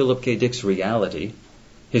reality, Philip K. Dick's reality,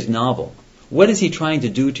 his novel. What is he trying to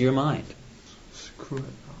do to your mind? Screw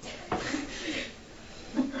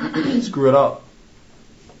it up.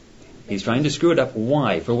 He's trying to screw it up.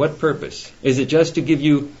 Why? For what purpose? Is it just to give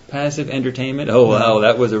you passive entertainment? Oh, wow,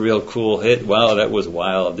 that was a real cool hit. Wow, that was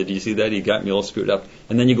wild. Did you see that? He got me all screwed up.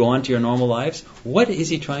 And then you go on to your normal lives? What is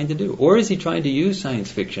he trying to do? Or is he trying to use science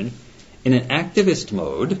fiction in an activist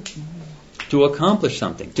mode to accomplish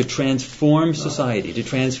something, to transform society, to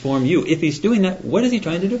transform you? If he's doing that, what is he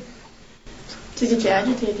trying to do? To get you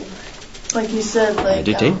agitated. Like you said,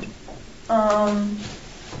 Agitate?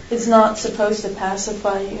 It's not supposed to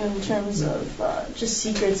pacify you in terms of just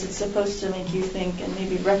secrets. It's supposed to make you think and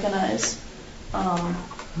maybe recognize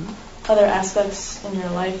other aspects in your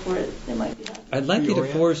life where it might be happening. I'd like you to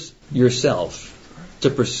force yourself to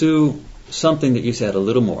pursue something that you said a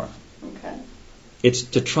little more. Okay. It's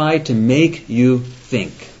to try to make you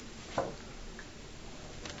think.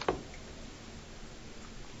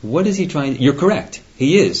 What is he trying? You're correct.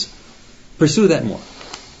 He is. Pursue that more.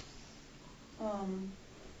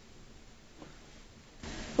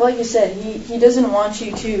 Like you said, he doesn't want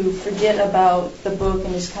you to forget about the book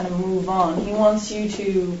and just kind of move on. He wants you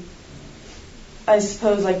to, I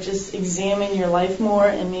suppose, just examine your life more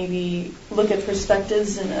and maybe look at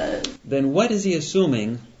perspectives in a... Then what is he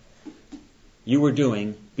assuming you were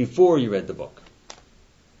doing before you read the book?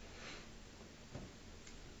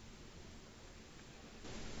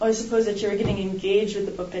 Oh, I suppose that you were getting engaged with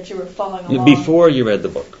the book, that you were following along. Before you read the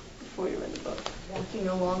book. Before you read the book. Walking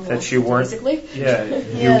along That you weren't, basically. Yeah,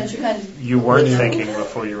 you weren't thinking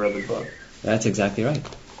before you read the book. That's exactly right.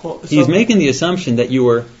 Well, He's making the assumption that you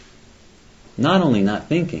were not only not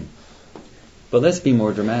thinking, but let's be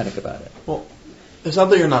more dramatic about it. Well, it's not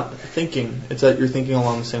that you're not thinking, it's that you're thinking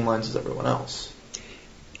along the same lines as everyone else.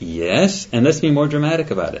 Yes, and let's be more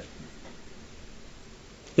dramatic about it.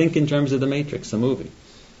 Think in terms of The Matrix, the movie.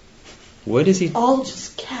 What is he... All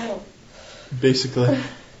just cattle. Basically.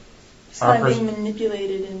 It's not being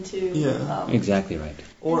manipulated into. Yeah. Exactly right.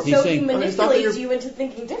 Or He's So saying- he manipulates you into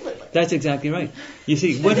thinking differently. That's exactly right. You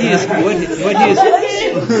see, what he is, and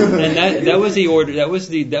that was the order. That was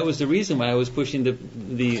the reason why I was pushing the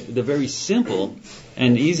very simple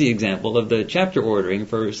and easy example of the chapter ordering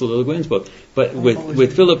for Ursula Le Guin's book. But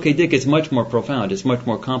with Philip K. Dick, it's much more profound. It's much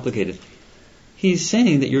more complicated. He's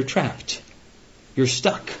saying that you're trapped, you're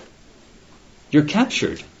stuck, you're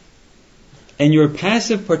captured, and you're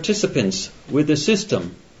passive participants with a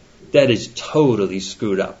system that is totally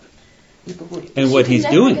screwed up. And what he's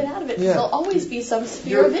doing. Get out of it, 'cause Yeah. there'll always be some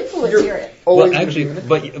sphere of influence you're- here. Well, actually,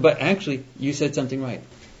 but actually, you said something right.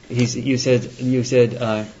 You said,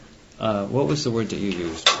 what was the word that you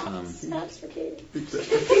used? Snaps for Katie.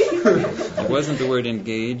 It wasn't the word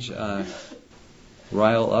engage,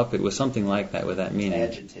 rile up. It was something like that with that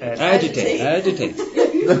meaning. Agitate.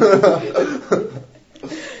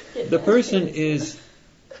 The person is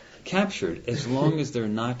captured as long as they're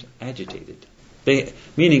not agitated.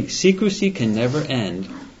 Meaning secrecy can never end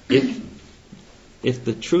if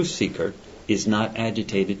the truth seeker is not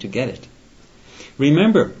agitated to get it.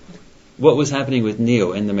 Remember what was happening with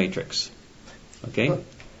Neo in the Matrix. Okay?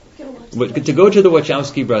 To go to the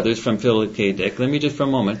Wachowski brothers from Philip K. Dick, let me just for a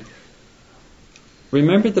moment.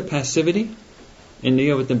 Remember the passivity in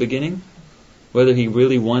Neo at the beginning? Whether he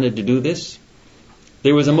really wanted to do this?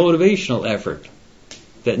 There was a motivational effort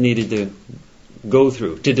that needed to go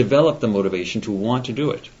through to develop the motivation to want to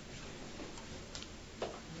do it.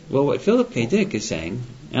 Well, what Philip K. Dick is saying,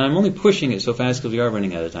 and I'm only pushing it so fast because we are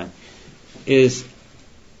running out of time, is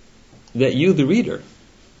that you, the reader,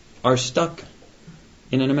 are stuck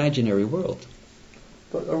in an imaginary world.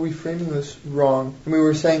 But are we framing this wrong? I mean, we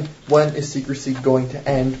were saying, when is secrecy going to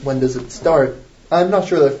end? When does it start? I'm not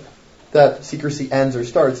sure that secrecy ends or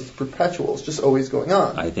starts. It's perpetual. It's just always going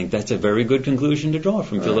on. I think that's a very good conclusion to draw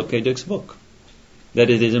from Philip K. Dick's book. That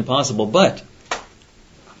it is impossible. But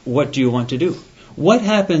what do you want to do? What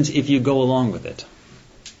happens if you go along with it?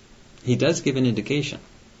 He does give an indication.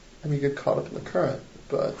 I mean, you get caught up in the current,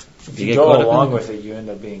 but... If you go along with it, you end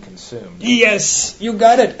up being consumed. Yes! You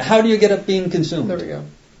got it! How do you get up being consumed? There we go.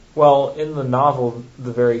 Well, in the novel,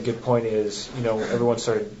 the very good point is, everyone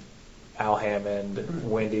started, Al Hammond,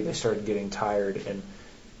 Wendy, they started getting tired, and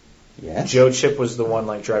Yes. Joe Chip was the one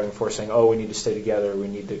driving force saying, "Oh, we need to stay together. We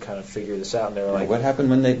need to kind of figure this out." And they were like, "What happened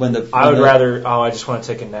when the?" I just want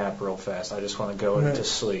to take a nap real fast. I just want to go into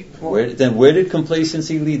sleep. Where did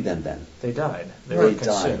complacency lead them then? They died. They were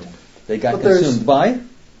consumed. They got consumed by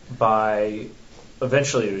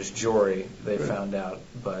eventually it was Jory. They found out,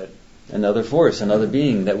 but another force, another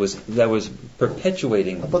being that was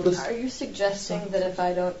perpetuating. Are you suggesting that if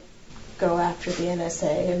I don't go after the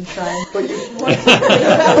NSA and try and but you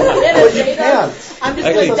can't. I'm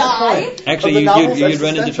just going to die? Actually, you'd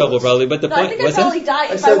run into trouble probably. But the point, I think I'd probably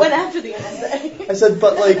die if I went after the NSA. I said,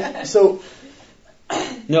 but so...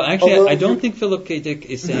 No, actually, I don't think Philip K. Dick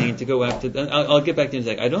is saying to go after... I'll get back to it in a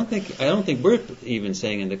second. I don't think we're even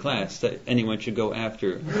saying in the class that anyone should go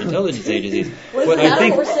after intelligence agencies. What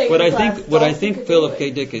I think Philip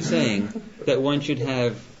K. Dick is saying that one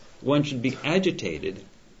should be agitated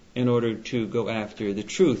in order to go after the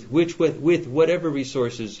truth, which with whatever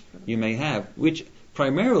resources you may have, which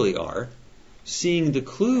primarily are seeing the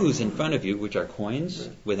clues in front of you, which are coins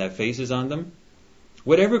with have faces on them,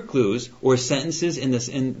 whatever clues or sentences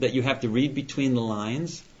that you have to read between the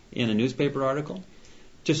lines in a newspaper article,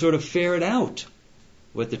 to sort of ferret out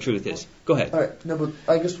what the truth is. Go ahead. All right. No, but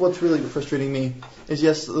I guess what's really frustrating me is,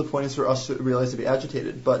 yes, the point is for us to realize to be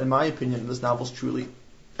agitated, but in my opinion, this novel's truly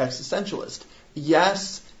existentialist.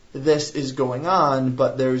 Yes, this is going on,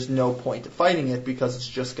 but there's no point to fighting it because it's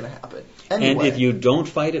just going to happen anyway. And if you don't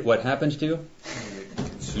fight it, what happens to you?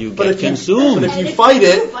 You get consumed. But if you fight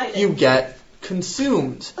it, you get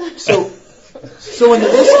consumed. So in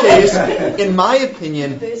this case, in my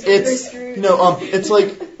opinion, it's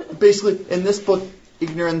like basically in this book,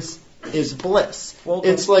 ignorance is bliss. Well,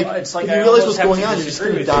 it's like if you realize what's going on, you're just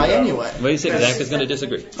going to die anyway. Wait a second, Zach is going to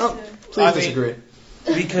disagree. Oh, please disagree.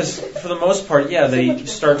 Because for the most part, they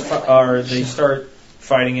start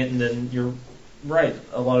fighting it, and then you're right.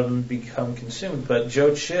 A lot of them become consumed. But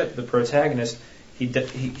Joe Chip, the protagonist, he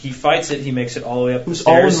fights it. He makes it all the way up the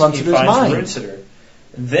stairs. He finds Runesetter.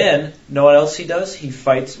 Then, know what else he does? He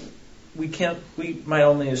fights. We might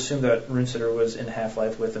only assume that Runesetter was in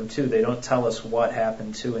Half-Life with him too. They don't tell us what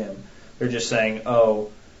happened to him. They're just saying,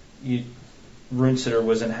 Runesetter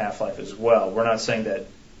was in Half-Life as well. We're not saying that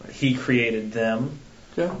he created them.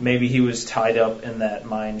 Yeah. Maybe he was tied up in that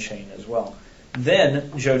mind chain as well.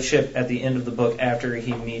 Then Joe Chip, at the end of the book, after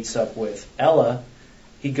he meets up with Ella,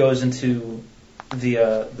 he goes into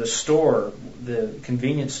the store, the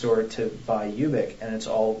convenience store, to buy Ubik, and it's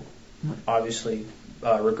all obviously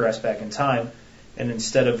regressed back in time. And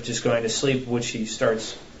instead of just going to sleep, which he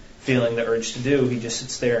starts feeling the urge to do, he just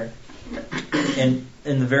sits there and,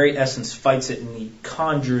 in the very essence, fights it, and he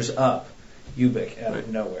conjures up Ubik out of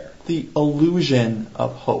nowhere. The illusion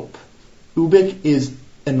of hope. Ubik is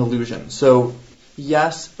an illusion. So,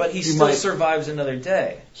 yes, but he still survives another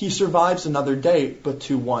day. He survives another day, but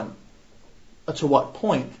to what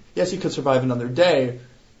point? Yes, he could survive another day,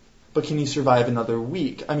 but can he survive another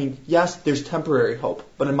week? I mean, yes, there's temporary hope,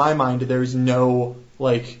 but in my mind, there's no,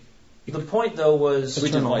 The point, though, was...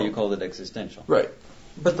 Which is why you call it existential. Right.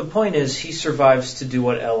 But the point is, he survives to do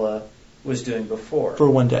what Ella was doing before. For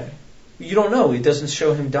one day. You don't know. It doesn't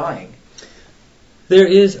show him dying. There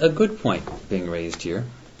is a good point being raised here.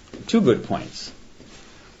 Two good points.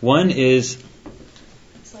 One is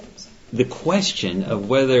the question of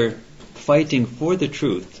whether fighting for the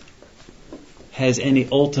truth has any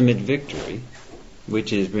ultimate victory,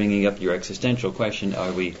 which is bringing up your existential question,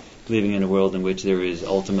 are we living in a world in which there is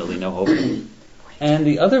ultimately no hope? And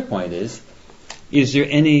the other point is there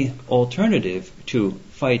any alternative to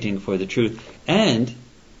fighting for the truth? And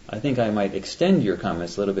I think I might extend your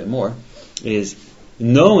comments a little bit more, is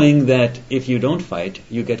knowing that if you don't fight,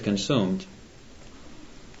 you get consumed.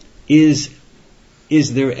 Is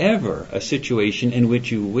there ever a situation in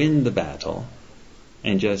which you win the battle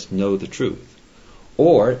and just know the truth?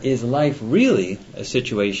 Or is life really a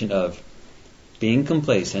situation of being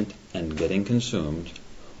complacent and getting consumed,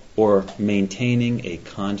 or maintaining a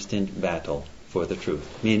constant battle for the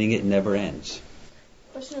truth, meaning it never ends?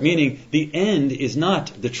 Meaning the end is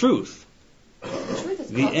not the truth.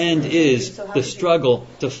 The end is the struggle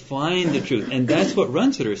to find the truth. And that's what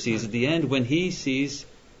Runsiter sees at the end when he sees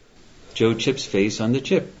Joe Chip's face on the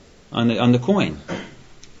chip, on the coin.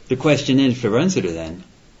 The question is for Runsiter then,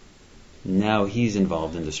 now he's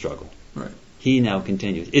involved in the struggle. Right. He now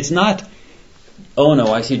continues. It's not, oh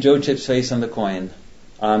no, I see Joe Chip's face on the coin,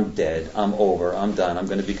 I'm dead, I'm over, I'm done, I'm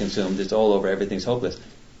going to be consumed, it's all over, everything's hopeless.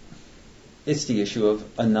 It's the issue of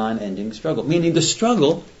a non-ending struggle, meaning the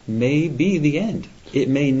struggle may be the end. It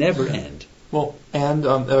may never end. Well, and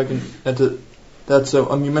if I can add to that,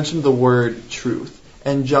 so you mentioned the word truth,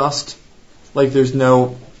 and just like there's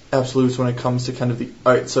no absolutes when it comes to kind of the...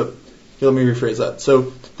 Alright, so here, let me rephrase that.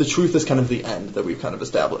 So the truth is kind of the end that we've kind of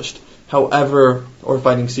established. However, or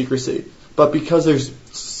fighting secrecy. But because there's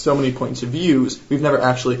so many points of views, we've never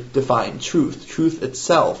actually defined truth. Truth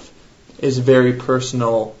itself is very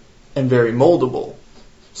personal and very moldable.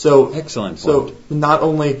 So, excellent point. So not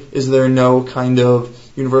only is there no kind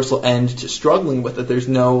of universal end to struggling with it, there's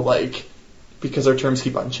no because our terms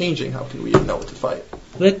keep on changing, how can we know what to fight?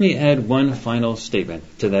 Let me add one final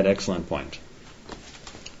statement to that excellent point.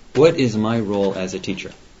 What is my role as a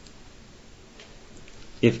teacher?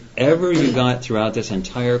 If ever you got throughout this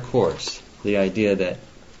entire course the idea that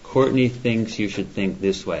Courtney thinks you should think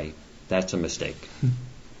this way, that's a mistake.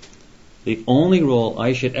 The only role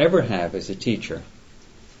I should ever have as a teacher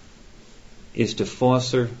is to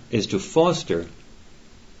foster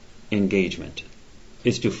engagement,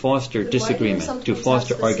 is to foster disagreement, to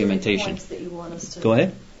foster argumentation. Go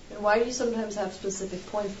ahead. And why do you sometimes have specific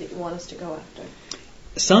points that you want us to go after?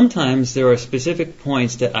 Sometimes there are specific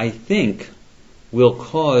points that I think will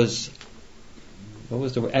cause,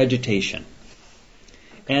 agitation.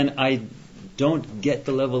 And I don't get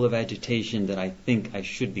the level of agitation that I think I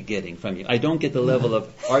should be getting from you. I don't get the level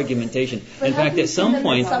of argumentation. But in fact, at some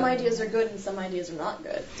point... Some ideas are good and some ideas are not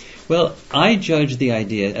good. Well, I judge the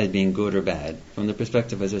idea as being good or bad from the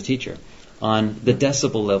perspective as a teacher on the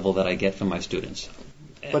decibel level that I get from my students.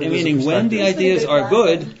 But meaning when the ideas are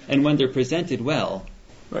good and when they're presented well,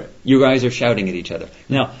 right, you guys are shouting at each other.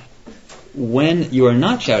 Now, when you are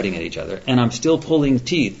not shouting at each other and I'm still pulling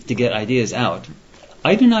teeth to get ideas out,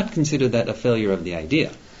 I do not consider that a failure of the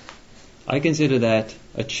idea. I consider that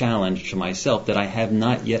a challenge to myself that I have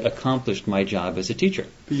not yet accomplished my job as a teacher.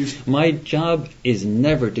 My job is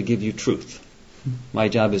never to give you truth. My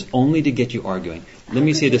job is only to get you arguing. Let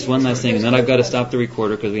me say this one last thing, and then I've got to stop the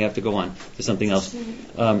recorder because we have to go on to something else.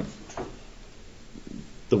 The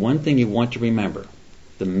one thing you want to remember,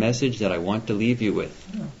 the message that I want to leave you with,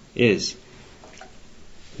 is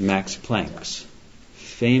Max Planck's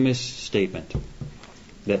famous statement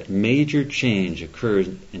that major change occurs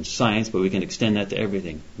in science, but we can extend that to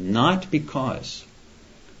everything, not because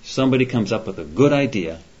somebody comes up with a good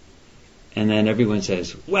idea and then everyone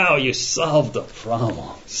says, wow, you solved the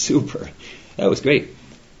problem. Super. That was great.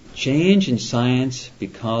 Change in science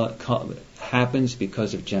happens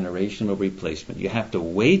because of generational replacement. You have to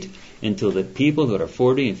wait until the people that are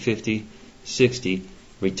 40 and 50 60,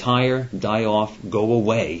 retire, die off, go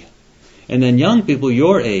away. And then young people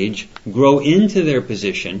your age grow into their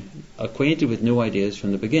position, acquainted with new ideas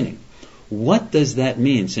from the beginning. What does that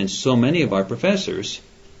mean, since so many of our professors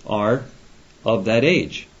are of that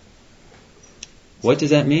age? What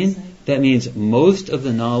does that mean? That means most of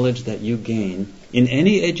the knowledge that you gain in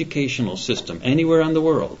any educational system anywhere in the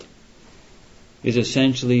world is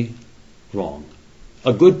essentially wrong.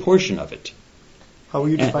 A good portion of it. How are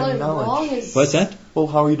you defining knowledge? What's that? Well,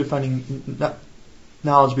 how are you defining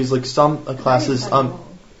knowledge? Because like some classes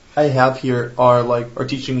I have here are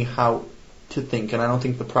teaching me how to think, and I don't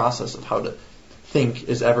think the process of how to think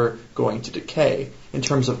is ever going to decay. In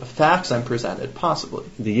terms of the facts I'm presented, possibly.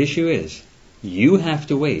 The issue is, you have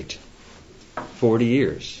to wait 40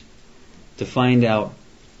 years to find out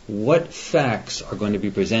what facts are going to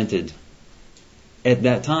be presented at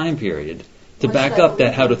that time period to back up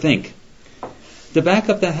that how to think. To back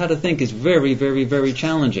up that how to think is very, very, very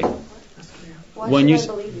challenging. Why should I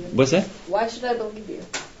believe you? What's that? Why should I believe you?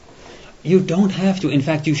 You don't have to. In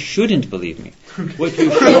fact, you shouldn't believe me.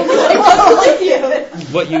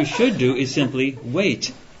 What you should do is simply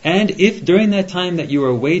wait. And if during that time that you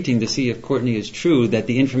are waiting to see if Courtney is true, that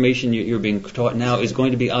the information you're being taught now is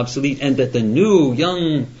going to be obsolete, and that the new,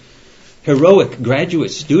 young, heroic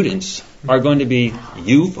graduate students are going to be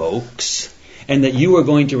you folks, and that you are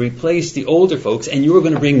going to replace the older folks, and you are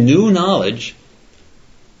going to bring new knowledge,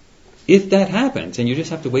 if that happens, and you just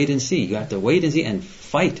have to wait and see, you have to wait and see and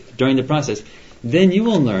fight during the process, then you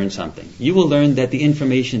will learn something. You will learn that the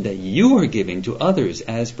information that you are giving to others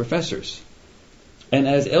as professors and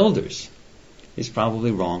as elders is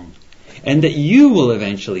probably wrong, and that you will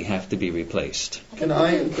eventually have to be replaced. Can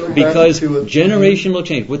I go back Because to generational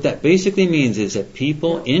change, what that basically means is that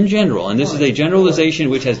people in general, and this is a generalization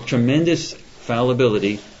which has tremendous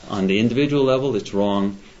fallibility on the individual level, it's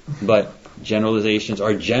wrong, but generalizations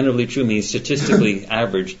are generally true, means statistically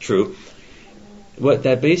average true. What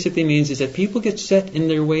that basically means is that people get set in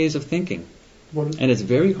their ways of thinking, and it's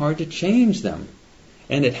very hard to change them.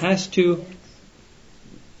 And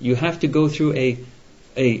you have to go through a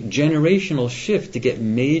generational shift to get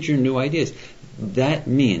major new ideas. That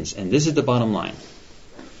means, and this is the bottom line,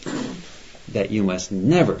 that you must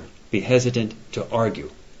never be hesitant to argue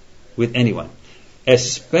with anyone,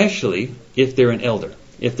 especially if they're an elder.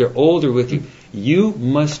 If they're older with you, you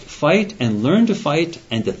must fight and learn to fight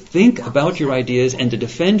and to think about your ideas and to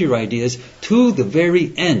defend your ideas to the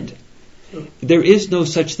very end. There is no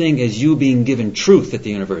such thing as you being given truth at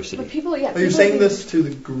the university. But people, Are you saying this to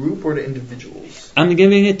the group or to individuals? I'm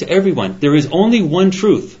giving it to everyone. There is only one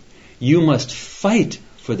truth. You must fight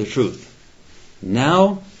for the truth.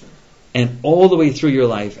 Now and all the way through your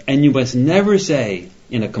life. And you must never say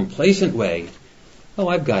in a complacent way, oh,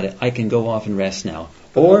 I've got it. I can go off and rest now.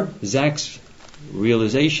 Or Zach's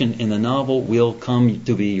realization in the novel will come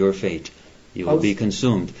to be your fate. You will be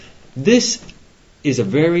consumed. This is a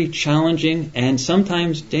very challenging and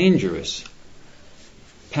sometimes dangerous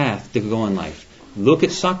path to go in life. Look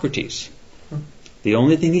at Socrates. The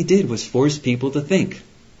only thing he did was force people to think.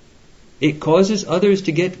 It causes others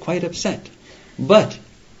to get quite upset. But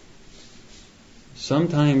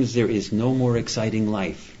sometimes there is no more exciting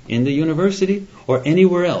life in the university or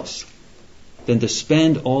anywhere else than to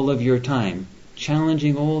spend all of your time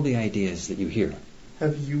challenging all the ideas that you hear.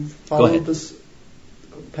 Have you followed this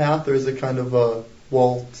path, or is it kind of a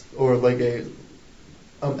Walt or like a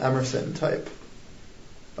Emerson type?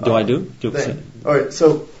 Do I do? Thing? All right.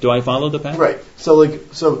 So do I follow the path? Right.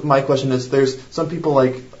 So my question is: there's some people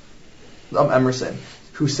like Emerson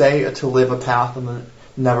who say to live a path and then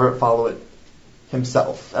never follow it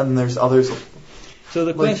himself, and there's others. So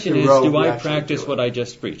the question is: do I practice what I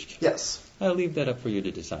just preached? Yes. I'll leave that up for you to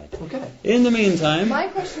decide. Okay. In the meantime... My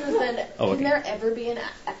question is then, can there ever be an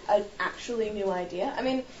actually new idea? I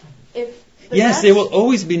mean, if... Yes, there will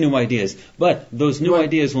always be new ideas, but those new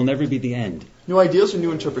ideas will never be the end. New ideas or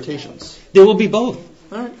new interpretations? There will be both.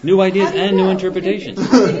 All right. New ideas and new interpretations.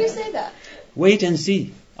 How do you say that? Wait and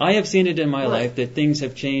see. I have seen it in my life that things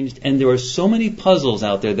have changed, and there are so many puzzles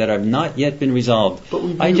out there that have not yet been resolved.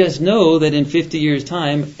 I just know that in 50 years'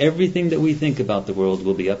 time, everything that we think about the world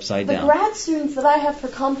will be upside down. The grad students that I have for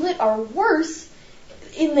Complit are worse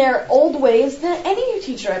in their old ways than any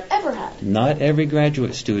teacher I've ever had. Not every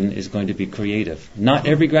graduate student is going to be creative. Not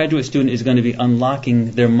every graduate student is going to be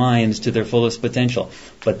unlocking their minds to their fullest potential.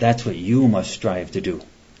 But that's what you must strive to do.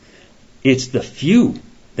 It's the few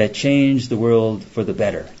that change the world for the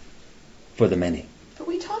better, for the many. But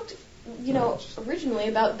we talked, originally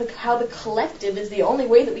about how the collective is the only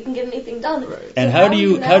way that we can get anything done. Right. And how do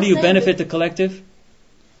you benefit the collective?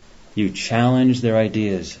 You challenge their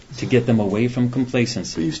ideas to get them away from But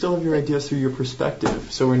complacency. you still have your ideas through your perspective,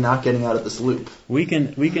 so we're not getting out of this loop.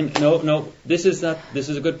 No, this is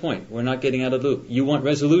a good point. We're not getting out of the loop. You want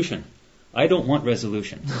resolution. I don't want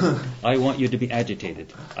resolution. I want you to be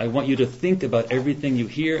agitated. I want you to think about everything you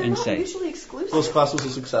hear They're and not say. mutually exclusive. Well, this class was a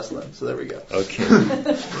success then, so there we go. Okay.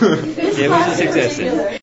 This It was a class in success then. particular.